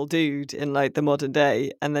normal dude in like the modern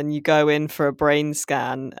day, and then you go in for a brain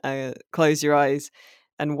scan, close your eyes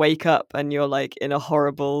and wake up, and you're like in a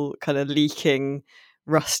horrible kind of leaking,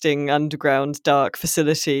 rusting underground dark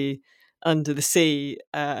facility under the sea,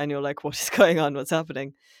 and you're like, what is going on, what's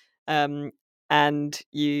happening? And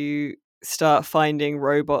you start finding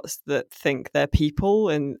robots that think they're people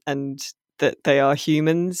and that they are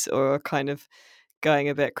humans, or are kind of going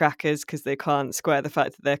a bit crackers because they can't square the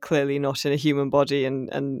fact that they're clearly not in a human body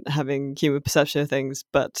and having human perception of things,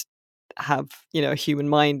 but have, a human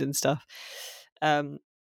mind and stuff. And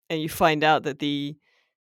you find out that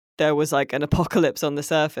there was like an apocalypse on the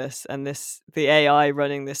surface, and the AI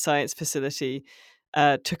running this science facility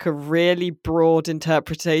took a really broad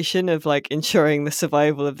interpretation of like ensuring the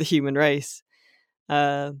survival of the human race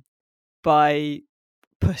by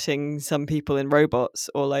putting some people in robots,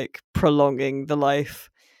 or like prolonging the life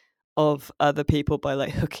of other people by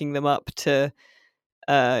like hooking them up to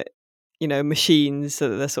machines, so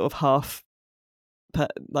that they're sort of half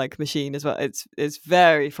like machine as well. It's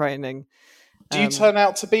very frightening. Do you turn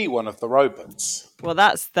out to be one of the robots? Well,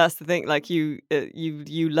 that's the thing. Like you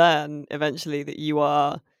learn eventually that you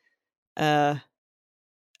are a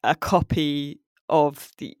copy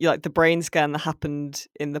of the brain scan that happened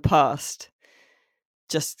in the past.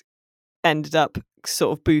 Just ended up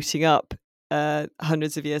sort of booting up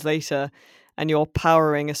hundreds of years later, and you're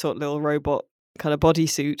powering a sort of little robot kind of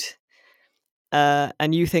bodysuit.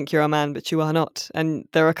 And you think you're a man, but you are not. And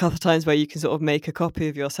there are a couple of times where you can sort of make a copy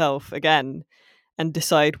of yourself again and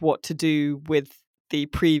decide what to do with the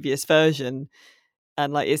previous version.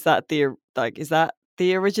 And like, is that the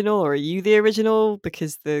original, or are you the original?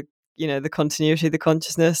 Because the continuity of the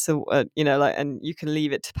consciousness, and you can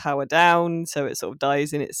leave it to power down so it sort of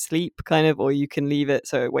dies in its sleep, kind of, or you can leave it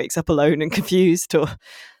so it wakes up alone and confused, or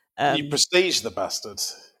you prestige the bastard.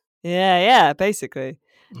 Yeah, basically.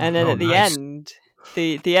 And then at the end,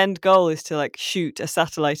 the end goal is to like shoot a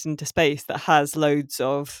satellite into space that has loads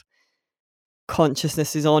of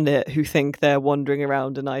consciousnesses on it who think they're wandering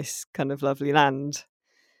around a nice kind of lovely land,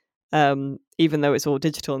 even though it's all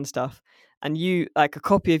digital and stuff. And you, like, a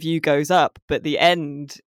copy of you goes up, but the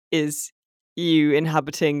end is you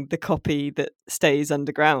inhabiting the copy that stays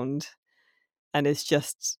underground and is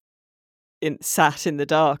just sat in the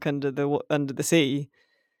dark under the sea,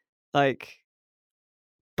 like,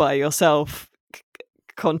 by yourself,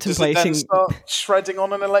 contemplating. Does it then start shredding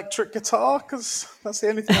on an electric guitar? Because that's the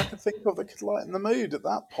only thing I can think of that could lighten the mood at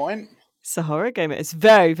that point. It's a horror game. It's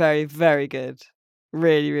very, very, very good.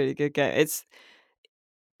 Really, really good game. It's,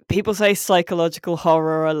 people say psychological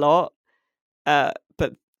horror a lot,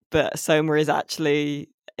 but Soma is actually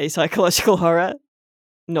a psychological horror,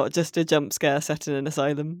 not just a jump scare set in an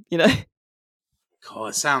asylum. God,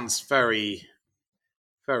 it sounds very,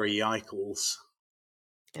 very Yikles.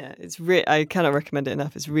 Yeah, it's I cannot recommend it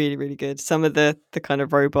enough. It's really, really good. Some of the kind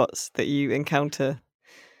of robots that you encounter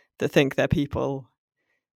that think they're people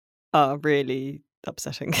are really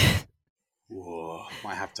upsetting. Whoa,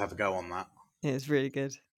 might have to have a go on that. Yeah, it's really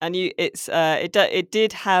good. And it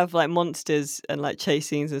did have like monsters and like chase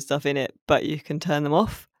scenes and stuff in it, but you can turn them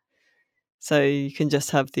off, so you can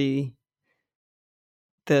just have the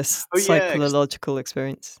psychological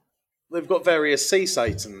experience. They've got various sea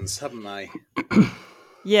satans, haven't they?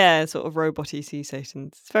 Yeah, sort of robot-y sea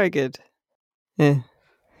satans. It's very good. Yeah.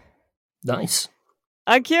 Nice.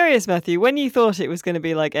 I'm curious, Matthew, when you thought it was going to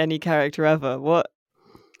be like any character ever,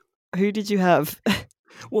 who did you have?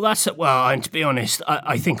 And to be honest,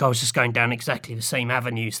 I think I was just going down exactly the same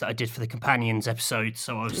avenues that I did for the Companions episode.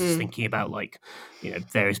 So I was just thinking about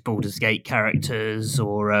various Baldur's Gate characters,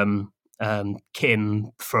 or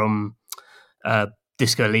Kim from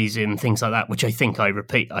Disco Elysium, things like that, which I think I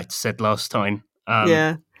said last time.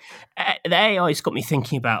 Yeah. The AI's got me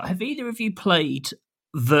thinking about, have either of you played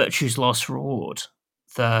Virtue's Last Reward?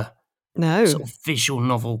 The sort of visual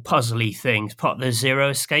novel puzzly things, part of the Zero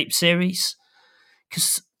Escape series?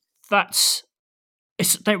 Because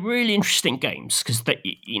they're really interesting games, because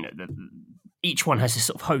each one has this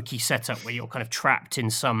sort of hokey setup where you're kind of trapped in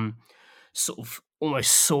some sort of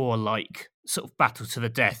almost Saw-like sort of battle to the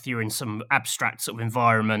death. You're in some abstract sort of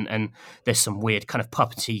environment, and there's some weird kind of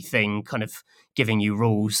puppety thing kind of giving you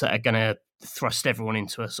rules that are going to thrust everyone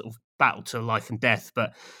into a sort of battle to life and death.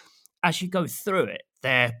 But as you go through it,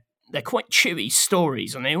 they're quite chewy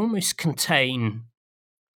stories, and they almost contain,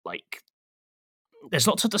 like, there's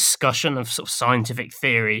lots of discussion of sort of scientific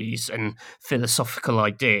theories and philosophical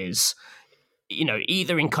ideas,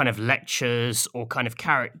 either in kind of lectures or kind of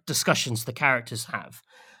discussions the characters have.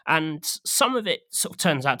 And some of it sort of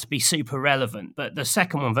turns out to be super relevant. But the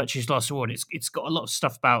second one, Virtue's Last Reward, it's got a lot of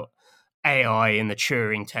stuff about AI and the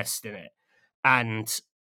Turing test in it. And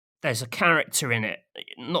there's a character in it,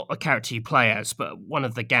 not a character you play as, but one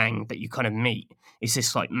of the gang that you kind of meet is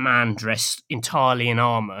this like man dressed entirely in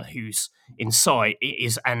armor, who's inside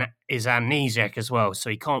is amnesiac as well,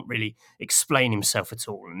 so he can't really explain himself at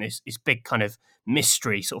all. And this big kind of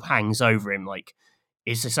mystery sort of hangs over him, like,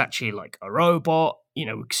 is this actually like a robot?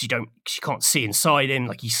 Because you can't see inside him.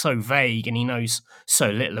 Like, he's so vague and he knows so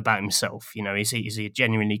little about himself. Is he a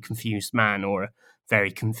genuinely confused man, or a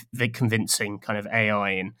very convincing kind of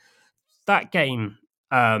AI? And that game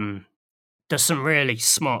does some really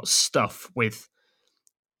smart stuff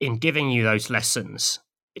in giving you those lessons.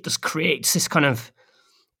 It just creates this kind of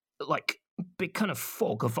like big kind of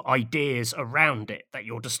fog of ideas around it that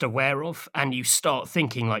you're just aware of, and you start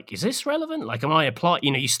thinking, like, is this relevant? Like, am I applying?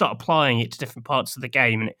 You start applying it to different parts of the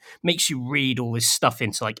game, and it makes you read all this stuff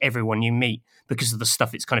into like everyone you meet because of the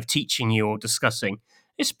stuff it's kind of teaching you or discussing.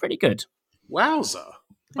 It's pretty good. Wowza!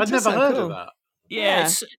 I'd never heard of that. Yeah,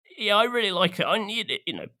 I really like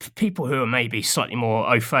it. People who are maybe slightly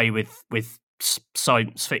more au fait with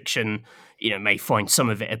science fiction, may find some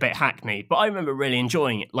of it a bit hackneyed, but I remember really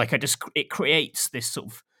enjoying it. Like, it creates this sort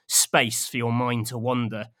of space for your mind to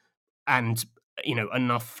wander, and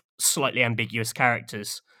enough slightly ambiguous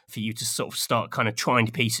characters for you to sort of start kind of trying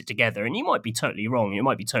to piece it together. And you might be totally wrong, it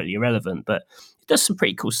might be totally irrelevant, but it does some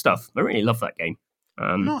pretty cool stuff. I really love that game.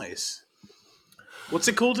 Nice. What's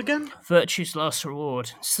it called again? Virtue's Last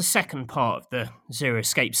Reward. It's the second part of the Zero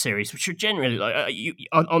Escape series, which are generally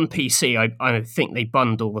on PC. I think they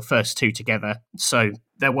bundle the first two together, so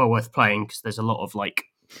they're well worth playing because there's a lot of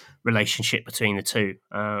relationship between the two.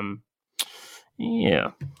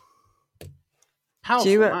 Yeah.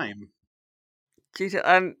 Powerful name.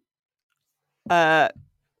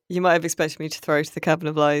 You might have expected me to throw to the Cabin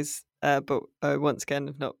of Lies, but once again,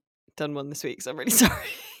 I've not done one this week, so I'm really sorry.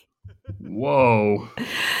 Whoa.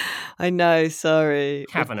 I know, sorry.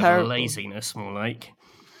 Cabin of Laziness, more like.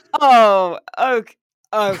 Oh,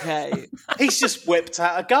 okay. He's just whipped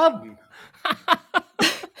out a gun.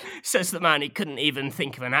 Says the man who couldn't even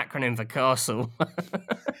think of an acronym for castle.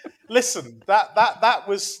 Listen, that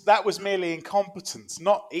was merely incompetence,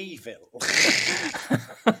 not evil.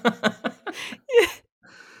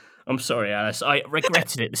 I'm sorry, Alice. I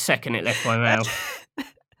regretted it the second it left my mouth.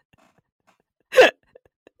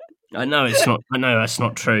 I know that's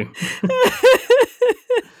not true.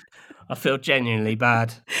 I feel genuinely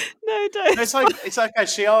bad. No, don't. It's okay.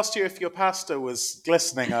 She asked you if your pasta was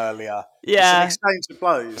glistening earlier. Yeah. It's an exchange of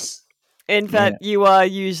blows. In fact, you are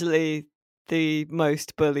usually the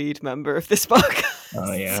most bullied member of this podcast.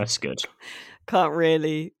 Oh yeah, that's good. Can't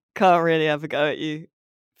really have a go at you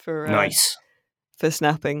for nice for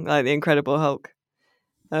snapping like the Incredible Hulk.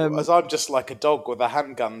 As I'm just like a dog with a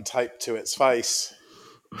handgun taped to its face.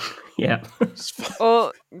 Yeah.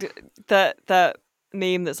 Or that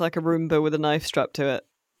meme that's like a Roomba with a knife strapped to it.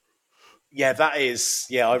 Yeah, that is.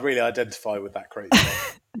 Yeah, I really identify with that creature.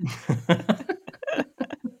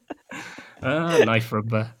 Knife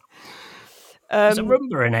Roomba. Is a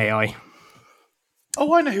Roomba an AI?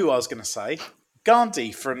 Oh, I know who I was going to say.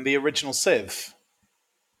 Gandhi from the original Civ.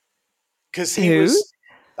 Because he was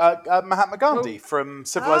Mahatma Gandhi from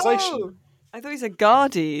Civilization. Oh, I thought he said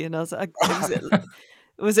Gardy, and I was like,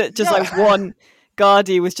 was it just like one?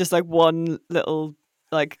 Gardy was just like one little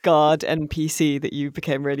guard NPC that you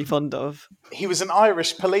became really fond of. He was an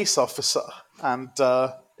Irish police officer, and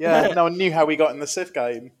no one knew how he got in the Civ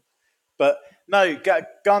game. But no,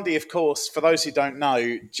 Gandhi, of course, for those who don't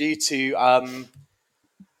know, due to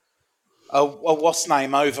a what's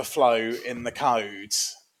name overflow in the code,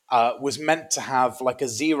 was meant to have like a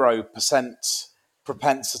 0%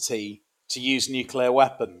 propensity to use nuclear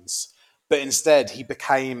weapons, but instead he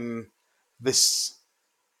became this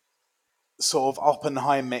sort of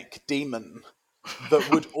Oppenheimic demon that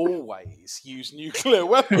would always use nuclear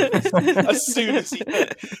weapons as soon as he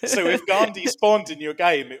could. So if Gandhi spawned in your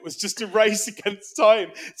game, it was just a race against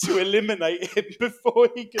time to eliminate him before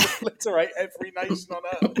he could obliterate every nation on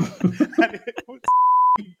Earth. And it was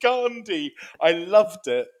Gandhi. I loved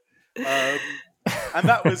it. And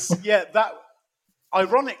that was, that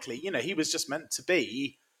ironically, he was just meant to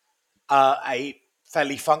be a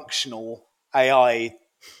fairly functional AI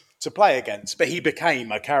to play against, but he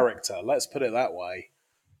became a character. Let's put it that way.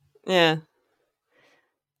 Yeah,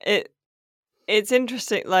 it's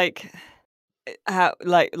interesting, how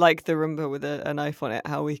like the Roomba with a knife on it,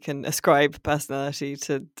 how we can ascribe personality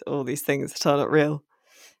to all these things that are not real.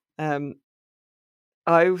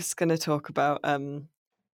 I was going to talk about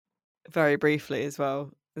very briefly as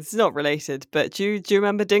well. This is not related, but do you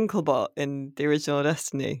remember Dinklebot in the original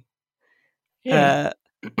Destiny? Yeah.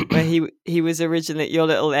 Where he was originally your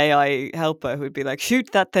little AI helper who would be like,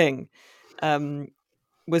 shoot that thing,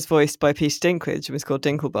 was voiced by Peter Dinklage and was called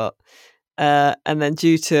Dinklebot. And then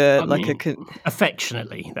due to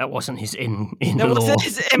affectionately, that wasn't his in that law. Wasn't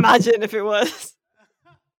his, imagine if it was.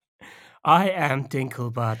 I am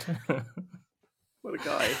Dinklebot. What a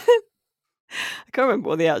guy. I can't remember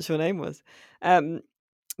what the actual name was.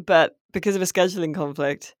 But because of a scheduling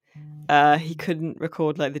conflict, he couldn't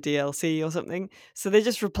record the DLC or something. So they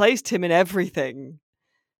just replaced him in everything.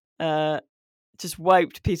 Just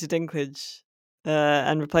wiped Peter Dinklage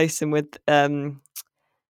and replaced him with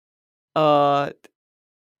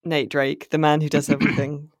Nate Drake, the man who does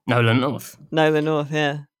everything. Nolan North,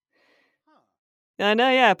 yeah. I know,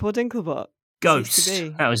 yeah, poor Dinklebot. Ghost,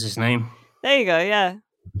 that was his name. There you go, yeah.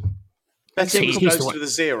 That's Ghost with a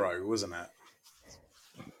 0, wasn't it?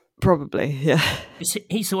 Probably, yeah.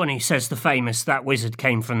 He's the one who says the famous "that wizard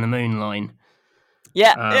came from the moon" line.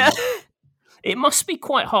 Yeah, yeah. It must be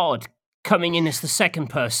quite hard coming in as the second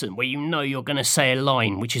person where you know you're going to say a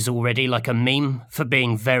line which is already like a meme for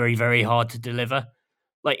being very, very hard to deliver.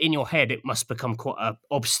 Like in your head, it must become quite an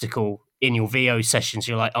obstacle in your VO sessions.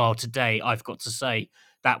 You're like, oh, today I've got to say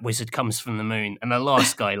that wizard comes from the moon. And the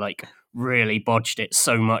last guy like really bodged it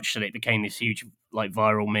so much that it became this huge like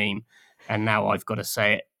viral meme. And now I've got to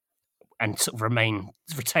say it and sort of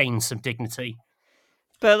retain some dignity.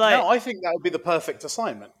 But like, no, I think that would be the perfect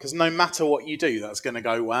assignment because no matter what you do, that's going to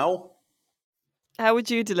go well. how would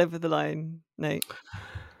you deliver the line, Nate?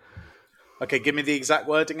 Okay, give me the exact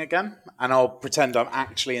wording again, and I'll pretend I'm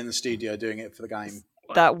actually in the studio doing it for the game.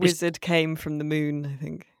 That wizard came from the moon, I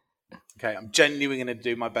think. Okay, I'm genuinely going to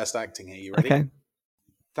do my best acting here. You ready? Okay.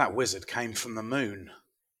 That wizard came from the moon.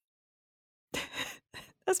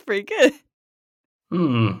 That's pretty good.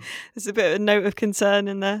 Hmm. There's a bit of a note of concern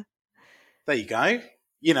in there. There you go.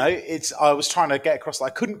 You know, I was trying to get across that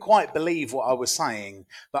I couldn't quite believe what I was saying,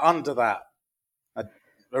 but under that,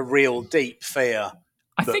 a real deep fear.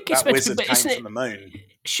 I think it's that meant to wizard be, came from the moon.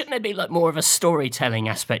 Shouldn't there be like more of a storytelling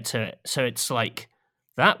aspect to it? So it's like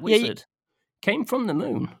that wizard came from the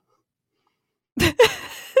moon.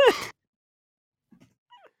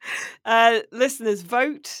 Listeners,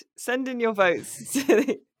 vote. Send in your votes.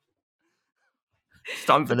 It's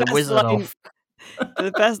time for the wizard off.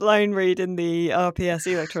 The best line read in the RPS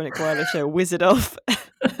Electronic Wireless Show, Wizard Off.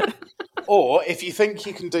 Or if you think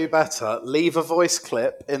you can do better, leave a voice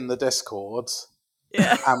clip in the Discord.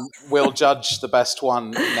 Yeah. And we'll judge the best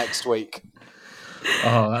one next week.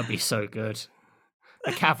 Oh, that'd be so good.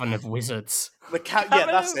 A Cavern of Wizards. Yeah,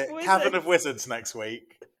 that's it. Wizards. Cavern of Wizards next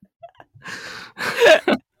week.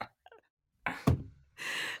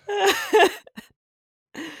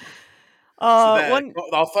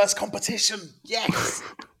 Our first competition. Yes.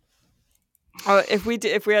 If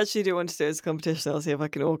we actually do want to do it as a competition, I'll see if I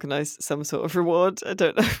can organise some sort of reward. I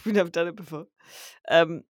don't know. We've never done it before.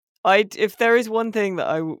 If there is one thing that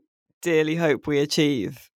I dearly hope we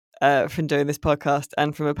achieve from doing this podcast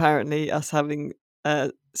and from apparently us having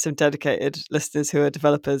some dedicated listeners who are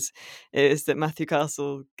developers, it is that Matthew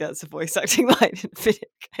Castle gets a voice acting line in a video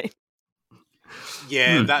game.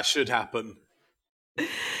 Yeah, that should happen.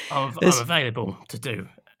 I'm available to do.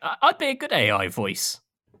 I'd be a good AI voice.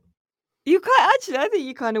 You quite actually, I think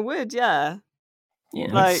you kind of would, yeah.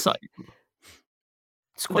 Yeah, like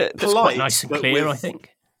it's quite nice and clear, with, I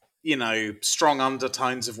think. You know, strong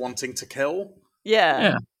undertones of wanting to kill.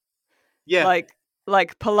 Yeah. Yeah.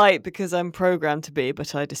 Like polite because I'm programmed to be,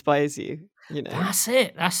 but I despise you. You know, that's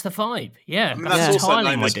it. That's the vibe. Yeah, I mean, that's also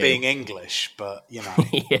known as being English, but you know,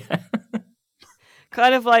 yeah,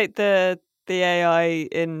 kind of like the AI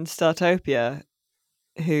in Startopia,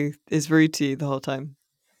 who is rude to you the whole time.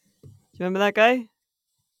 Do you remember that guy? Did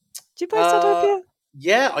you play Startopia?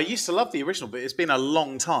 Yeah, I used to love the original, but it's been a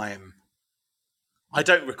long time. I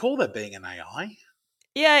don't recall there being an AI.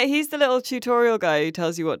 Yeah, he's the little tutorial guy who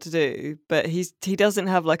tells you what to do, but he doesn't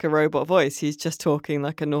have like a robot voice. He's just talking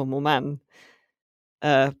like a normal man.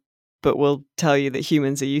 But will tell you that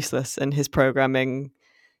humans are useless and his programming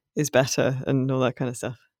is better and all that kind of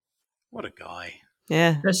stuff. What a guy.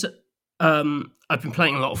 Yeah. I've been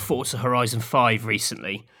playing a lot of Forza Horizon 5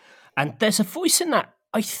 recently, and there's a voice in that.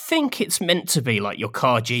 I think it's meant to be like your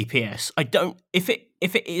car GPS. I don't. If it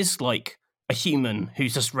is like a human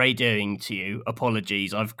who's just radioing to you,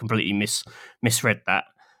 apologies, I've completely misread that.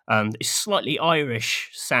 It's a slightly Irish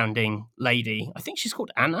sounding lady. I think she's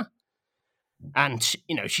called Anna, and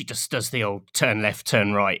she just does the old turn left,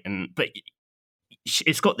 turn right, but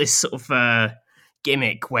it's got this sort of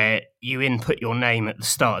gimmick where you input your name at the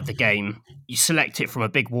start of the game, you select it from a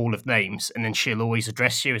big wall of names, and then she'll always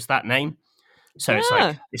address you as that name. So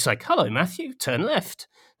it's like, hello Matthew, turn left,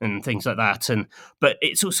 and things like that. But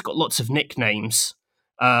it's also got lots of nicknames,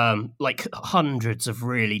 like hundreds of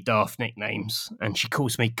really daft nicknames. And she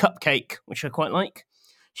calls me Cupcake, which I quite like.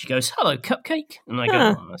 She goes, hello Cupcake, and I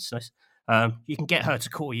go, oh, that's nice. You can get her to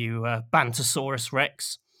call you Bantosaurus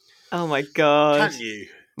Rex. Oh my god! Can you?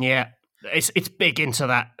 Yeah, it's big into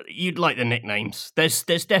that. You'd like the nicknames. There's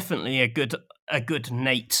definitely a good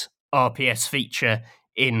Nate RPS feature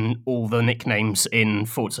in all the nicknames in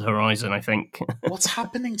Forza Horizon, I think. What's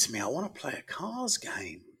happening to me? I want to play a cars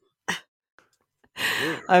game.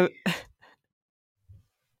 I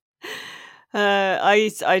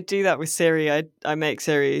do that with Siri. I make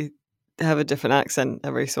Siri have a different accent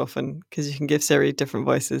every so often because you can give Siri different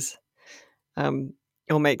voices.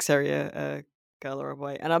 Or make Siri a girl or a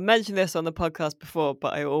boy. And I've mentioned this on the podcast before,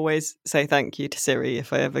 but I always say thank you to Siri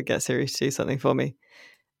if I ever get Siri to do something for me.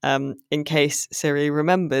 In case Siri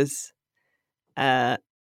remembers,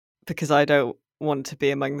 because I don't want to be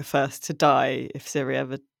among the first to die if Siri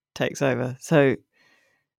ever takes over. So,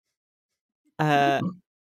 and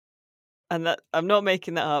that I'm not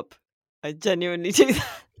making that up. I genuinely do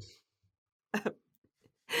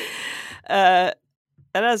that.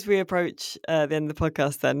 And as we approach the end of the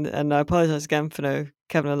podcast, then, and I apologise again for no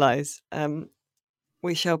Kevin or Lies,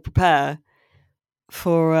 we shall prepare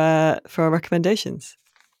for our recommendations.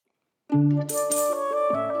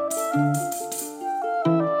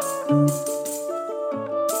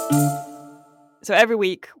 So every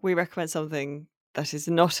week we recommend something that is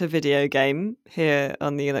not a video game here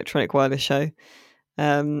on the Electronic Wireless Show.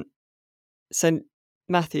 So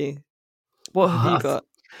Matthew, what have you got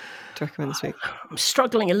to recommend this week? I'm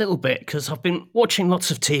struggling a little bit because I've been watching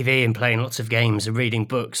lots of TV and playing lots of games and reading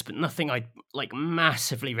books, but nothing I like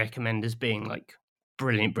massively recommend as being like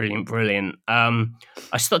brilliant.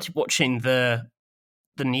 I started watching the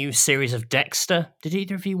new series of Dexter. Did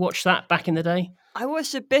either of you watch that back in the day? I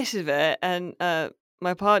watched a bit of it, and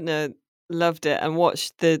my partner loved it and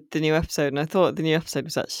watched the new episode, and I thought the new episode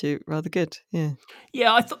was actually rather good. Yeah,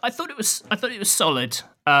 I thought it was solid.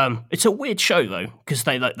 It's a weird show though, because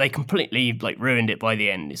they completely ruined it by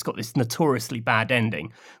the end. It's got this notoriously bad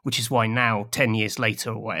ending, which is why now 10 years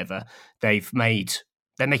later or whatever, they're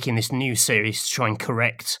making this new series to try and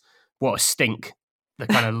correct what a stink the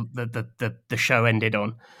kind of the show ended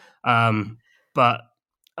on. But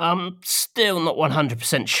I'm still not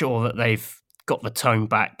 100% sure that they've got the tone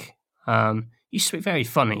back. Used to be very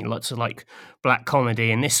funny, lots of black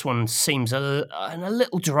comedy, and this one seems a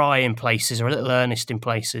little dry in places or a little earnest in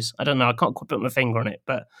places. I don't know, I can't quite put my finger on it,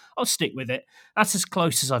 but I'll stick with it. That's as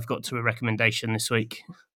close as I've got to a recommendation this week.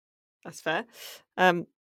 That's fair. I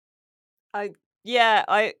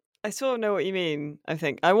sort of know what you mean, I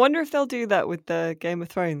think. I wonder if they'll do that with the Game of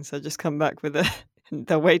Thrones. They'll just come back with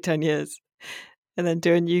they'll wait 10 years and then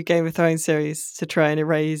do a new Game of Thrones series to try and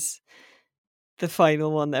erase the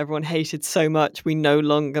final one that everyone hated so much we no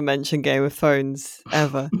longer mention Game of Thrones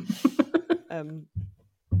ever.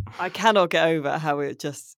 I cannot get over how it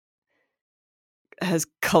just has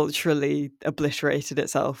culturally obliterated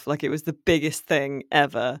itself. Like, it was the biggest thing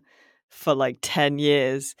ever for 10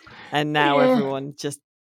 years, and now everyone just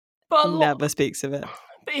never speaks of it.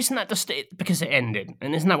 But isn't that just it because it ended?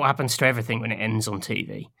 And isn't that what happens to everything when it ends on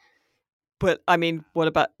TV? But I mean, what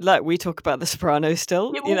about we talk about The Sopranos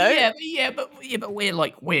still? Yeah, well, but we're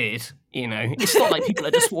weird. It's not like people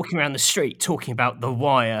are just walking around the street talking about The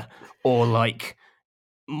Wire or Morse.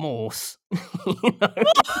 Morse?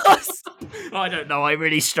 I don't know. I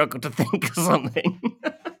really struggle to think of something.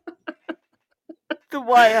 The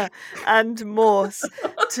Wire and Morse,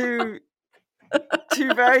 two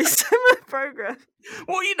very similar programs.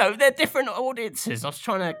 Well, they're different audiences. I was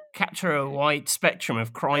trying to capture a wide spectrum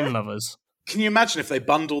of crime lovers. Can you imagine if they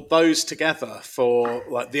bundled those together for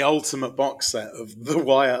the ultimate box set of The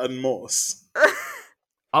Wire and Morse?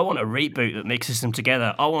 I want a reboot that mixes them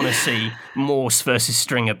together. I want to see Morse versus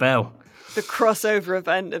Stringer Bell. The crossover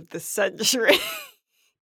event of the century.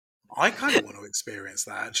 I kind of want to experience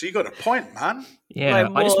that, actually. You got a point, man. Yeah,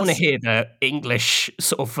 I just want to hear the English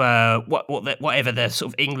sort of whatever the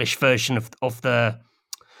sort of English version of the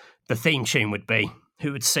theme tune would be.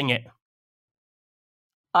 Who would sing it?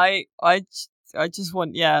 I just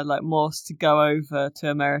want Morse to go over to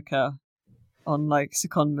America on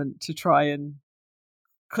secondment to try and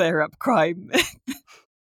clear up crime.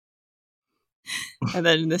 And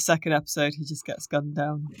then in the second episode he just gets gunned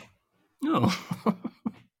down. Oh.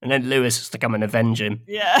 And then Lewis has to come and avenge him.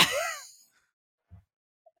 Yeah.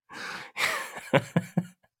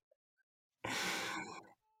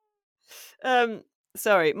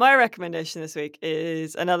 Sorry, my recommendation this week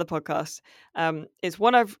is another podcast. It's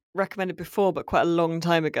one I've recommended before, but quite a long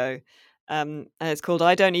time ago. And it's called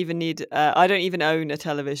I Don't Even Own a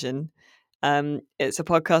Television. It's a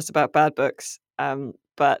podcast about bad books,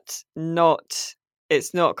 but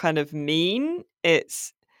it's not kind of mean.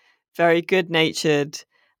 It's very good-natured.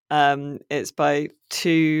 It's by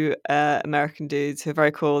two American dudes who are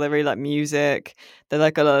very cool. They really like music. They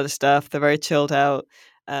like a lot of stuff. They're very chilled out.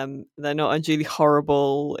 They're not unduly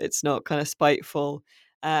horrible. It's not kind of spiteful.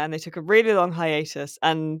 And they took a really long hiatus,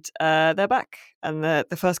 and they're back. And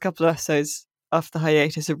the first couple of episodes after the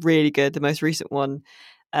hiatus are really good. The most recent one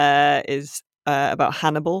is about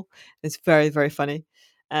Hannibal. It's very, very funny.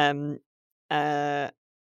 And the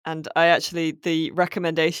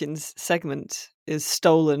recommendations segment is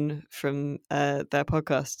stolen from their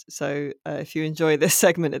podcast. So if you enjoy this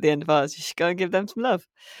segment at the end of ours, you should go and give them some love.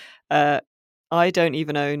 I Don't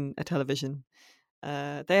Even Own a Television.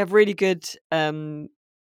 They have really good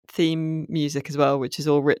theme music as well, which is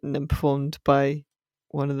all written and performed by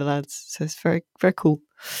one of the lads. So it's very, very cool.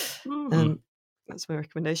 That's my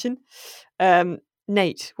recommendation.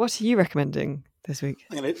 Nate, what are you recommending this week?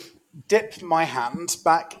 I'm going to dip my hand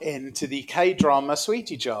back into the K-drama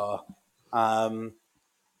Sweetie Jar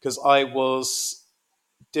because I was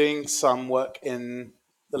doing some work in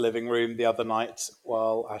the living room the other night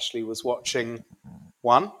while Ashley was watching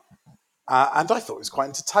one, and I thought it was quite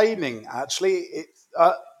entertaining, actually.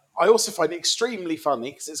 I also find it extremely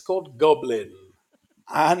funny because it's called Goblin,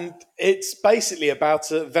 and it's basically about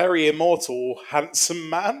a very immortal, handsome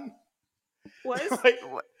man. What is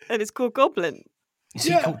and it's called Goblin. Is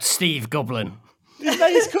he called Steve Goblin?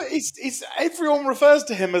 He's everyone refers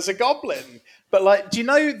to him as a goblin. But like, do you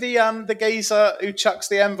know the geezer who chucks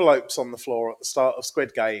the envelopes on the floor at the start of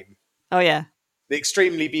Squid Game? Oh yeah. The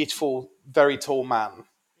extremely beautiful, very tall man.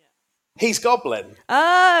 He's Goblin.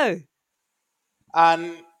 Oh.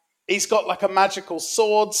 And he's got like a magical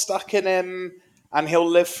sword stuck in him, and he'll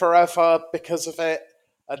live forever because of it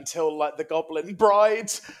until like the Goblin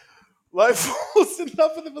bride like falls in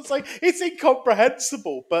love with him. It's like it's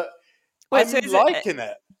incomprehensible, but I'm liking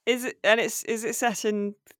it. Is it set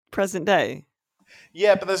in present day?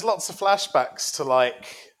 Yeah, but there's lots of flashbacks to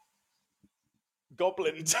like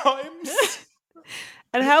Goblin times.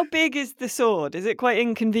 And how big is the sword? Is it quite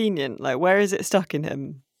inconvenient? Like, where is it stuck in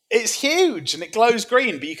him? It's huge and it glows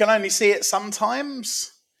green, but you can only see it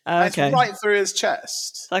sometimes. Okay. It's right through his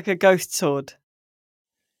chest. Like a ghost sword.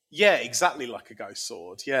 Yeah, exactly like a ghost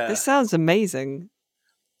sword. Yeah. This sounds amazing.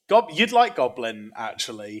 You'd like Goblin,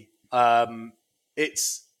 actually.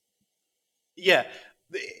 It's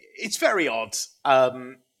very odd.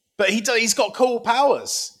 But he's got cool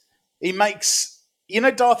powers. He makes,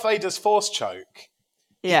 Darth Vader's force choke.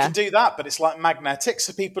 Yeah. You can do that, but it's like magnetic,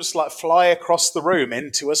 so people just like fly across the room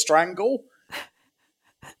into a strangle.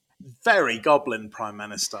 Very Goblin Prime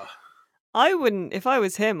Minister. If I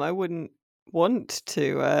was him, I wouldn't want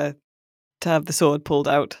to have the sword pulled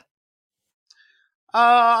out.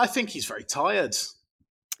 I think he's very tired.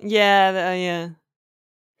 Yeah, yeah.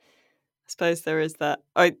 I suppose there is that.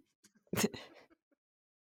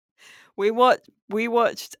 We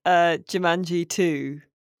watched Jumanji 2.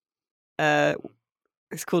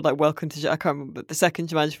 It's called like Welcome to I can't remember, but the second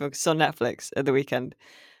Jumanji film is on Netflix at the weekend.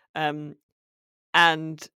 And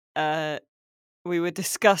we were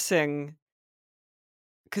discussing,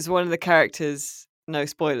 because one of the characters, no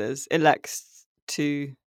spoilers, elects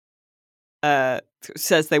to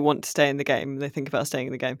says they want to stay in the game. They think about staying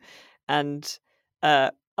in the game, and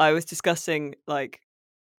I was discussing like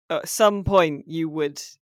at some point you would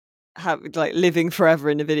have like living forever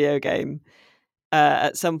in a video game.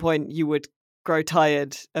 At some point you would grow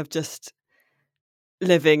tired of just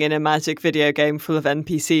living in a magic video game full of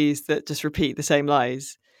NPCs that just repeat the same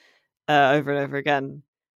lies over and over again.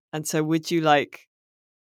 And so would you like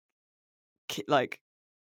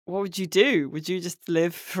what would you do? Would you just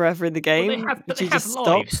live forever in the game? Well, they have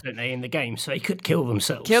lives, don't they, in the game, so they could kill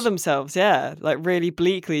themselves. Kill themselves, yeah. Like really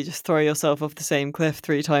bleakly just throw yourself off the same cliff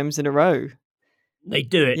 3 times in a row. They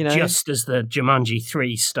do it just as the Jumanji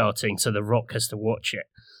 3's starting, so The Rock has to watch it.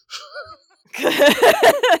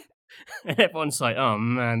 And everyone's like, oh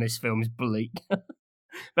man, this film is bleak.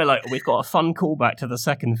 But like, we've got a fun callback to the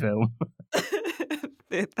second film.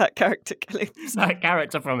 That character killing himself. That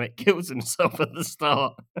character from it kills himself at the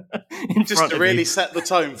start. Just to really set the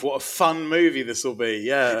tone for what a fun movie this will be,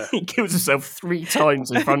 yeah. He kills himself 3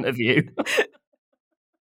 times in front of you.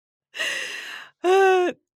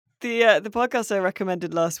 The podcast I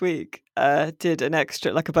recommended last week did an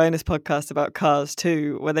extra, like a bonus podcast about Cars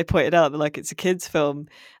 2, where they pointed out that like it's a kids' film,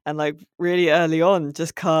 and like really early on,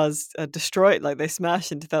 just cars are destroyed, like they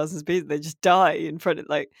smash into thousands of pieces, they just die in front of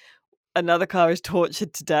like another car is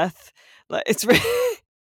tortured to death. Like it's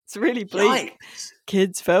really bleak. Yikes.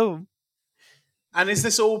 Kids' film. And is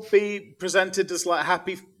this all be presented as like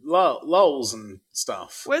happy lulls and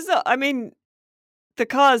stuff? Where's that? I mean, the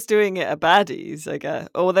cars doing it are baddies, I guess.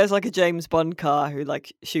 Or there's like a James Bond car who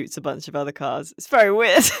like shoots a bunch of other cars. It's very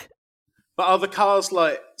weird. But are the cars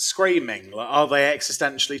like screaming? Like, are they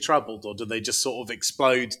existentially troubled, or do they just sort of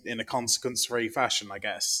explode in a consequence-free fashion, I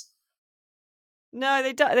guess? No,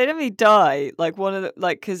 they don't really die. Like one of the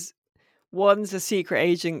because one's a secret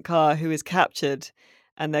agent car who is captured,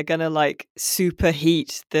 and they're gonna like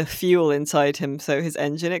superheat the fuel inside him so his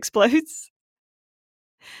engine explodes.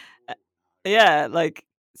 Yeah, like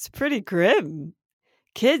it's pretty grim.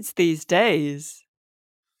 Kids these days.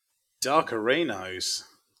 Darker Renos.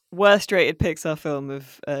 Worst rated Pixar film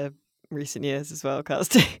of recent years as well, Cars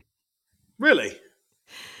 2. Really?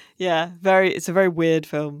 Yeah, it's a very weird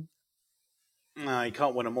film. No, you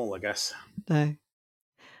can't win them all, I guess. No.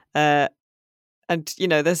 And, you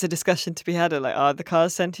know, there's a discussion to be had of like, are the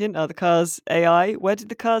cars sentient? Are the cars AI? Where did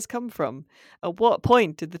the cars come from? At what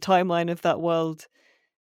point did the timeline of that world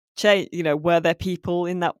change? You know, were there people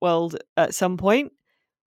in that world at some point?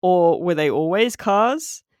 Or were they always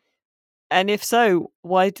cars? And if so,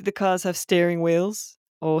 why did the cars have steering wheels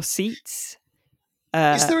or seats?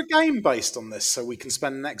 Is there a game based on this so we can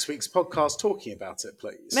spend next week's podcast talking about it,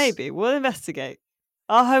 please? Maybe. We'll investigate.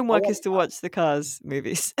 Our homework is to watch the Cars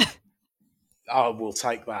movies. Oh, we'll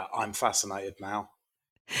take that. I'm fascinated now.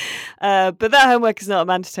 But that homework is not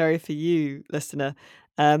mandatory for you, listener.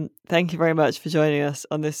 Thank you very much for joining us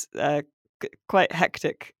on this quite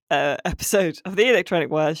hectic episode of the Electronic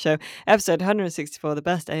Wireless Show, episode 164, the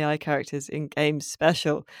best AI characters in games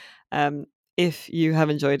special. If you have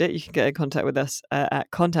enjoyed it, you can get in contact with us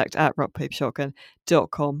at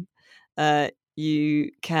contact@rockpapershotgun.com.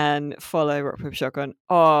 You can follow Rock Paper Shotgun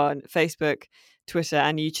on Facebook, Twitter,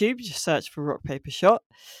 and YouTube. Just search for Rock Paper Shot.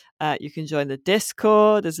 You can join the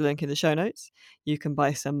Discord. There's a link in the show notes. You can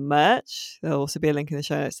buy some merch. There'll also be a link in the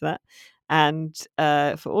show notes to that. And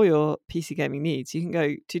for all your PC gaming needs, you can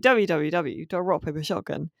go to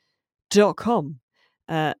www.rockpapershotgun.com.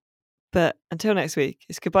 But until next week,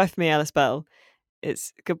 it's goodbye from me, Alice Bell.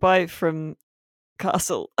 It's goodbye from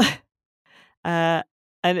Castle.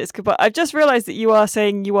 And it's goodbye. I've just realised that you are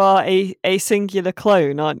saying you are a singular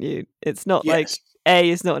clone, aren't you? It's not like A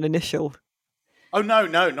is not an initial. Oh, no,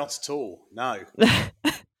 not at all. No.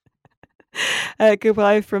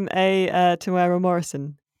 Goodbye from A Tamara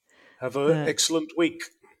Morrison. Have an excellent week.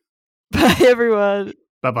 Bye, everyone.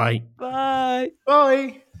 Bye-bye. Bye.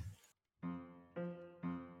 Bye.